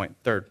 Another point,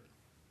 third.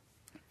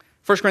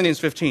 1 Corinthians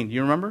 15,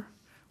 you remember?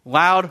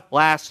 Loud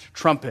last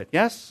trumpet,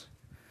 yes?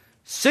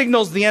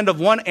 Signals the end of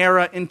one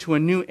era into a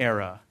new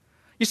era.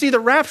 You see, the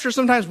rapture,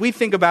 sometimes we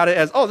think about it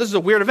as, oh, this is a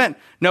weird event.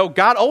 No,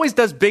 God always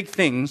does big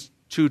things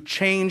to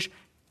change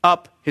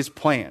up his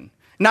plan.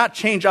 Not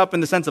change up in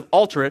the sense of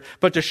alter it,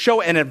 but to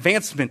show an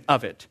advancement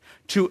of it,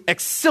 to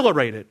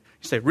accelerate it.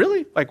 You say,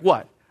 really? Like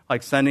what?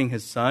 Like sending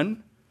his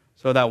son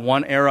so that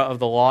one era of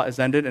the law is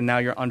ended and now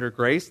you're under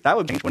grace? That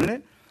would be, wouldn't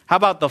it? How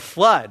about the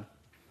flood?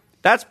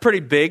 That's pretty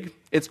big.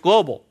 It's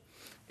global.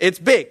 It's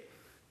big.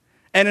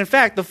 And in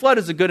fact, the flood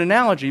is a good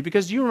analogy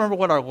because you remember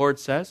what our Lord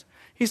says?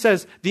 He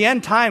says, the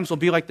end times will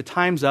be like the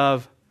times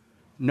of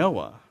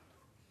Noah.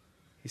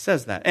 He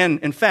says that. And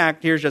in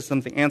fact, here's just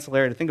something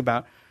ancillary to think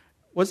about.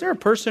 Was there a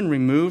person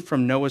removed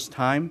from Noah's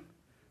time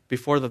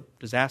before the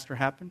disaster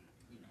happened?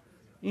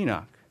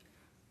 Enoch.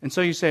 And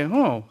so you say,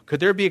 oh, could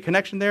there be a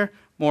connection there?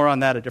 More on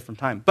that at a different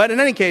time. But in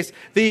any case,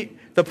 the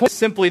point is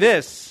simply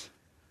this.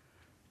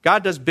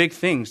 God does big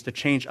things to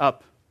change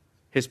up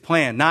his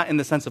plan, not in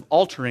the sense of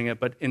altering it,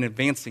 but in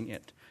advancing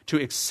it, to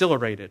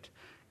accelerate it.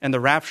 And the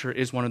rapture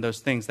is one of those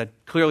things that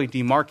clearly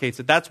demarcates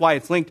it. That's why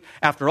it's linked,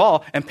 after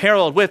all, and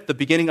paralleled with the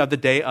beginning of the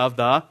day of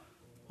the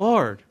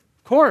Lord.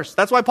 Of course,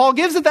 that's why Paul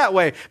gives it that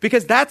way,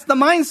 because that's the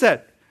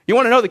mindset. You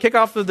want to know the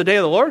kickoff of the day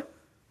of the Lord?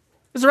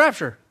 It's the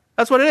rapture.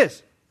 That's what it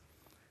is.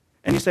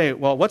 And you say,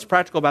 well, what's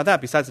practical about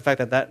that, besides the fact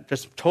that that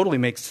just totally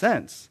makes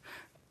sense?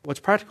 What's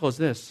practical is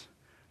this,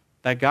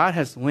 that God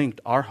has linked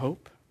our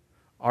hope,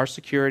 our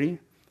security,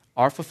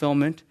 our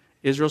fulfillment,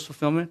 Israel's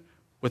fulfillment,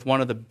 with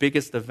one of the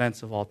biggest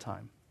events of all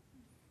time.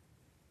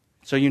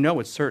 So you know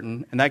it's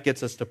certain, and that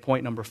gets us to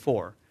point number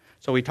 4.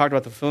 So we talked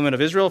about the fulfillment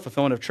of Israel,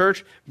 fulfillment of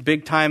church,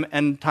 big time,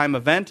 end time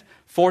event.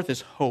 Fourth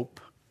is hope.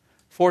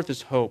 Fourth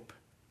is hope.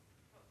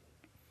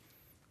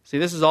 See,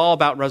 this is all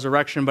about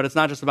resurrection, but it's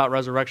not just about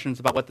resurrection, it's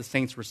about what the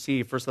saints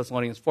receive. 1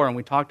 Thessalonians 4, and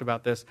we talked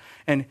about this.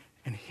 And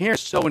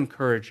here's so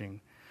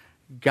encouraging.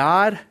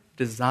 God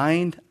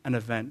designed an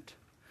event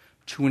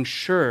to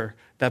ensure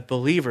that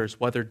believers,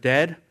 whether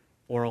dead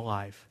or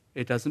alive,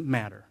 it doesn't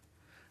matter,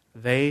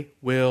 they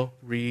will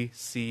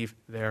receive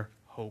their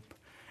hope.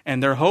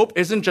 And their hope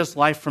isn't just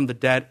life from the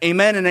dead.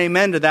 Amen and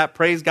amen to that.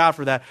 Praise God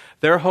for that.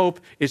 Their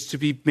hope is to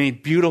be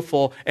made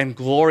beautiful and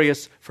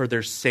glorious for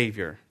their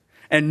Savior.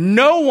 And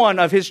no one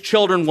of his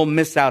children will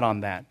miss out on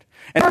that.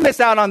 And never miss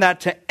out on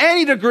that to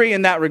any degree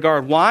in that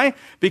regard. Why?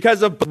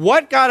 Because of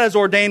what God has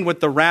ordained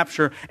with the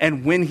rapture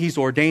and when he's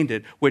ordained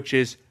it, which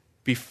is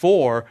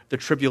before the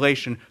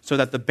tribulation, so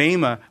that the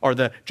Bema, or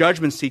the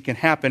judgment seat, can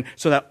happen,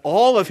 so that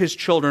all of his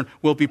children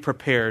will be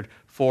prepared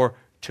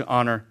to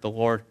honor the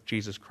Lord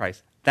Jesus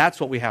Christ. That's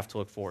what we have to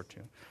look forward to.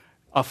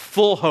 A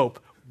full hope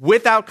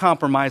without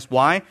compromise.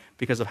 Why?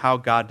 Because of how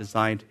God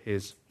designed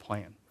his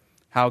plan.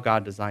 How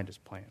God designed his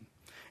plan.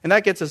 And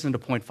that gets us into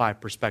point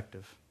 5,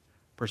 perspective.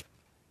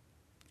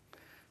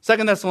 2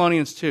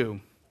 Thessalonians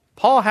 2.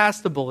 Paul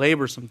has to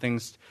belabor some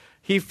things.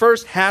 He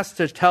first has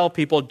to tell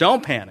people,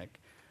 don't panic.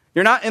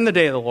 You're not in the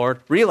day of the Lord.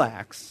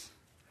 Relax.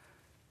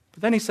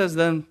 But then he says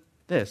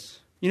this.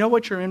 You know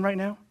what you're in right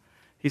now?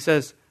 He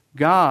says,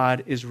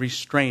 God is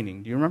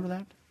restraining. Do you remember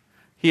that?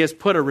 He has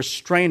put a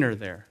restrainer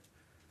there.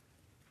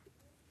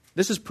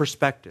 This is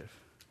perspective.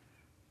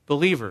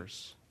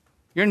 Believers,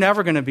 you're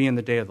never going to be in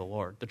the day of the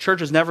Lord. The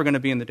church is never going to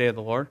be in the day of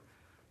the Lord.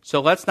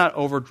 So let's not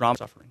overdraw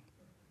suffering.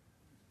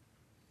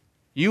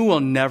 You will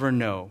never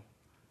know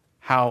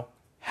how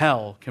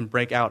hell can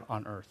break out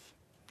on earth.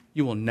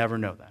 You will never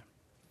know that.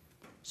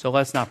 So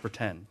let's not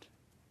pretend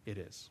it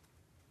is.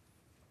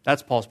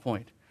 That's Paul's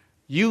point.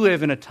 You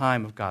live in a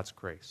time of God's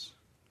grace.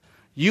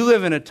 You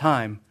live in a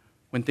time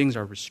when things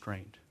are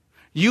restrained.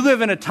 You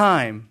live in a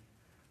time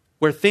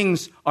where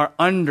things are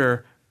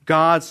under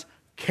God's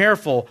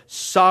careful,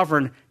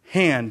 sovereign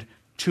hand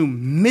to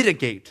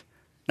mitigate,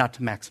 not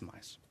to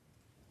maximize.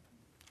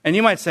 And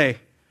you might say,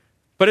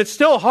 but it's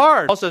still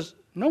hard. Paul says,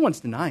 no one's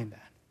denying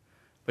that.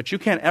 But you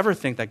can't ever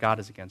think that God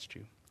is against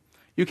you.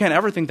 You can't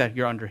ever think that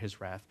you're under his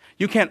wrath.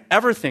 You can't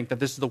ever think that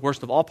this is the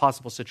worst of all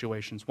possible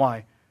situations.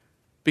 Why?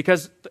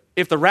 Because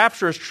if the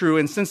rapture is true,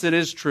 and since it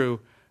is true,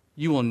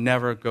 you will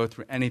never go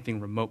through anything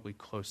remotely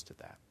close to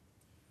that.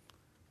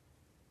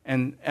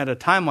 And at a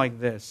time like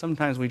this,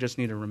 sometimes we just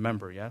need to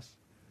remember, yes,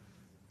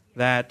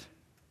 that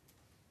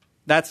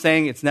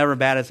saying it's never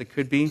bad as it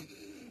could be,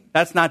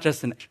 that's not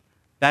just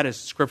that is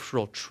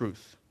scriptural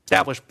truth,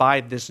 established by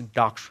this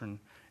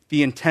doctrine,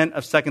 the intent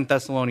of 2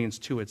 Thessalonians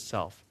 2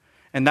 itself.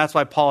 And that's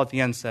why Paul at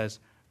the end says,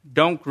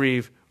 don't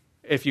grieve.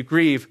 If you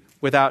grieve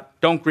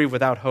don't grieve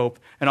without hope,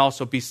 and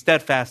also be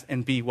steadfast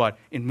and be what?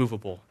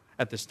 Immovable.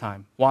 at this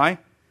time. Why?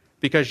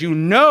 Because you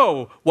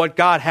know what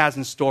God has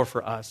in store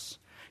for us.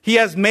 He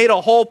has made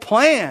a whole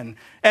plan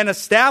and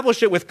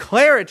established it with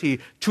clarity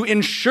to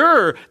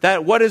ensure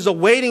that what is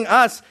awaiting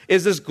us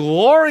is this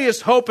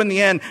glorious hope in the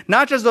end,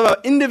 not just of an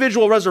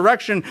individual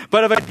resurrection,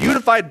 but of a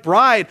unified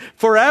bride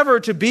forever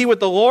to be with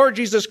the Lord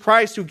Jesus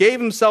Christ who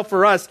gave himself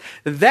for us.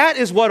 That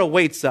is what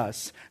awaits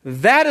us.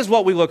 That is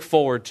what we look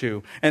forward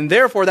to. And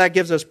therefore, that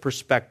gives us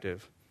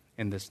perspective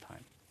in this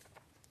time.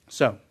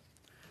 So,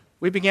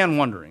 we began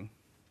wondering,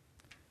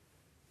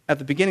 at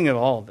the beginning of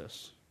all of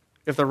this,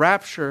 if the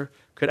rapture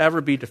could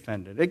ever be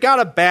defended. It got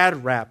a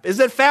bad rap. Is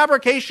it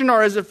fabrication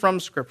or is it from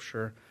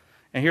Scripture?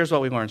 And here's what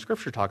we learned.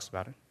 Scripture talks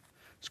about it.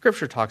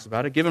 Scripture talks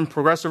about it. Given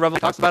progressive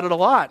revelation, talks about it a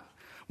lot.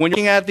 When you're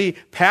looking at the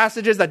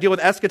passages that deal with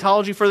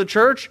eschatology for the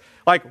church,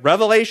 like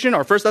Revelation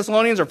or 1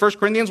 Thessalonians or 1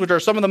 Corinthians, which are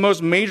some of the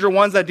most major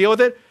ones that deal with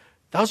it,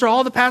 those are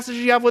all the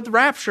passages you have with the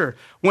rapture.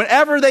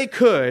 Whenever they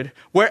could,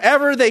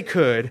 wherever they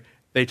could,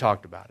 they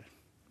talked about it.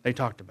 They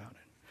talked about it.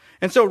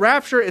 And so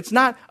rapture, it's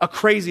not a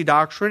crazy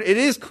doctrine. It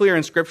is clear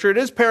in Scripture. It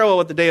is parallel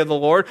with the day of the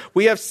Lord.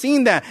 We have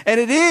seen that. And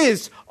it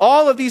is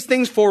all of these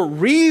things for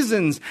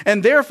reasons.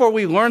 And therefore,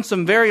 we learn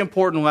some very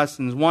important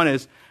lessons. One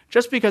is,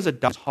 just because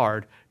it is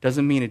hard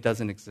doesn't mean it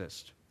doesn't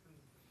exist.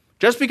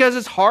 Just because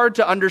it's hard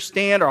to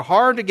understand or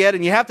hard to get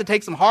and you have to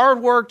take some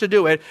hard work to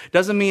do it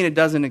doesn't mean it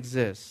doesn't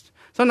exist.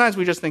 Sometimes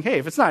we just think, hey,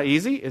 if it's not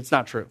easy, it's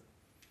not true.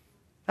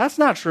 That's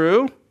not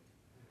true.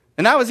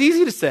 And that was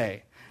easy to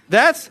say.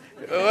 That's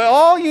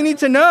all you need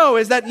to know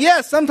is that,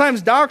 yes,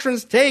 sometimes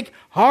doctrines take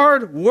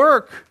hard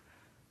work.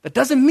 That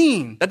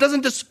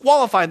doesn't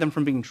disqualify them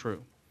from being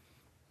true.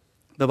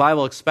 The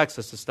Bible expects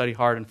us to study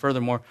hard, and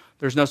furthermore,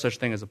 there's no such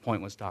thing as a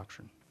pointless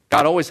doctrine.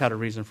 God always had a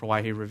reason for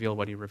why he revealed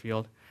what he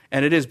revealed.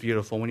 And it is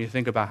beautiful when you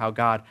think about how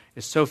God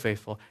is so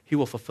faithful. He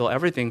will fulfill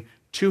everything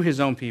to his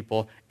own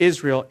people,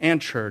 Israel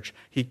and church.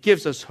 He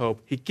gives us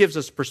hope. He gives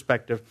us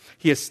perspective.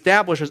 He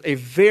establishes a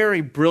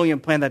very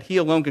brilliant plan that he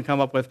alone can come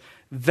up with.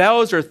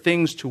 Those are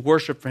things to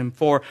worship him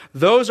for.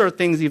 Those are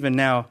things even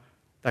now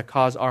that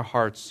cause our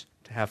hearts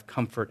to have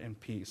comfort and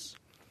peace.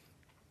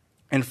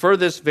 And for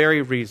this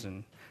very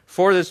reason,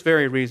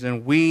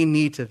 we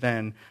need to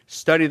then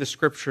study the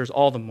Scriptures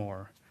all the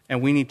more,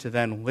 and we need to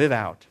then live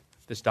out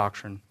this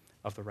doctrine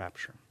of the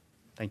rapture.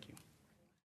 Thank you.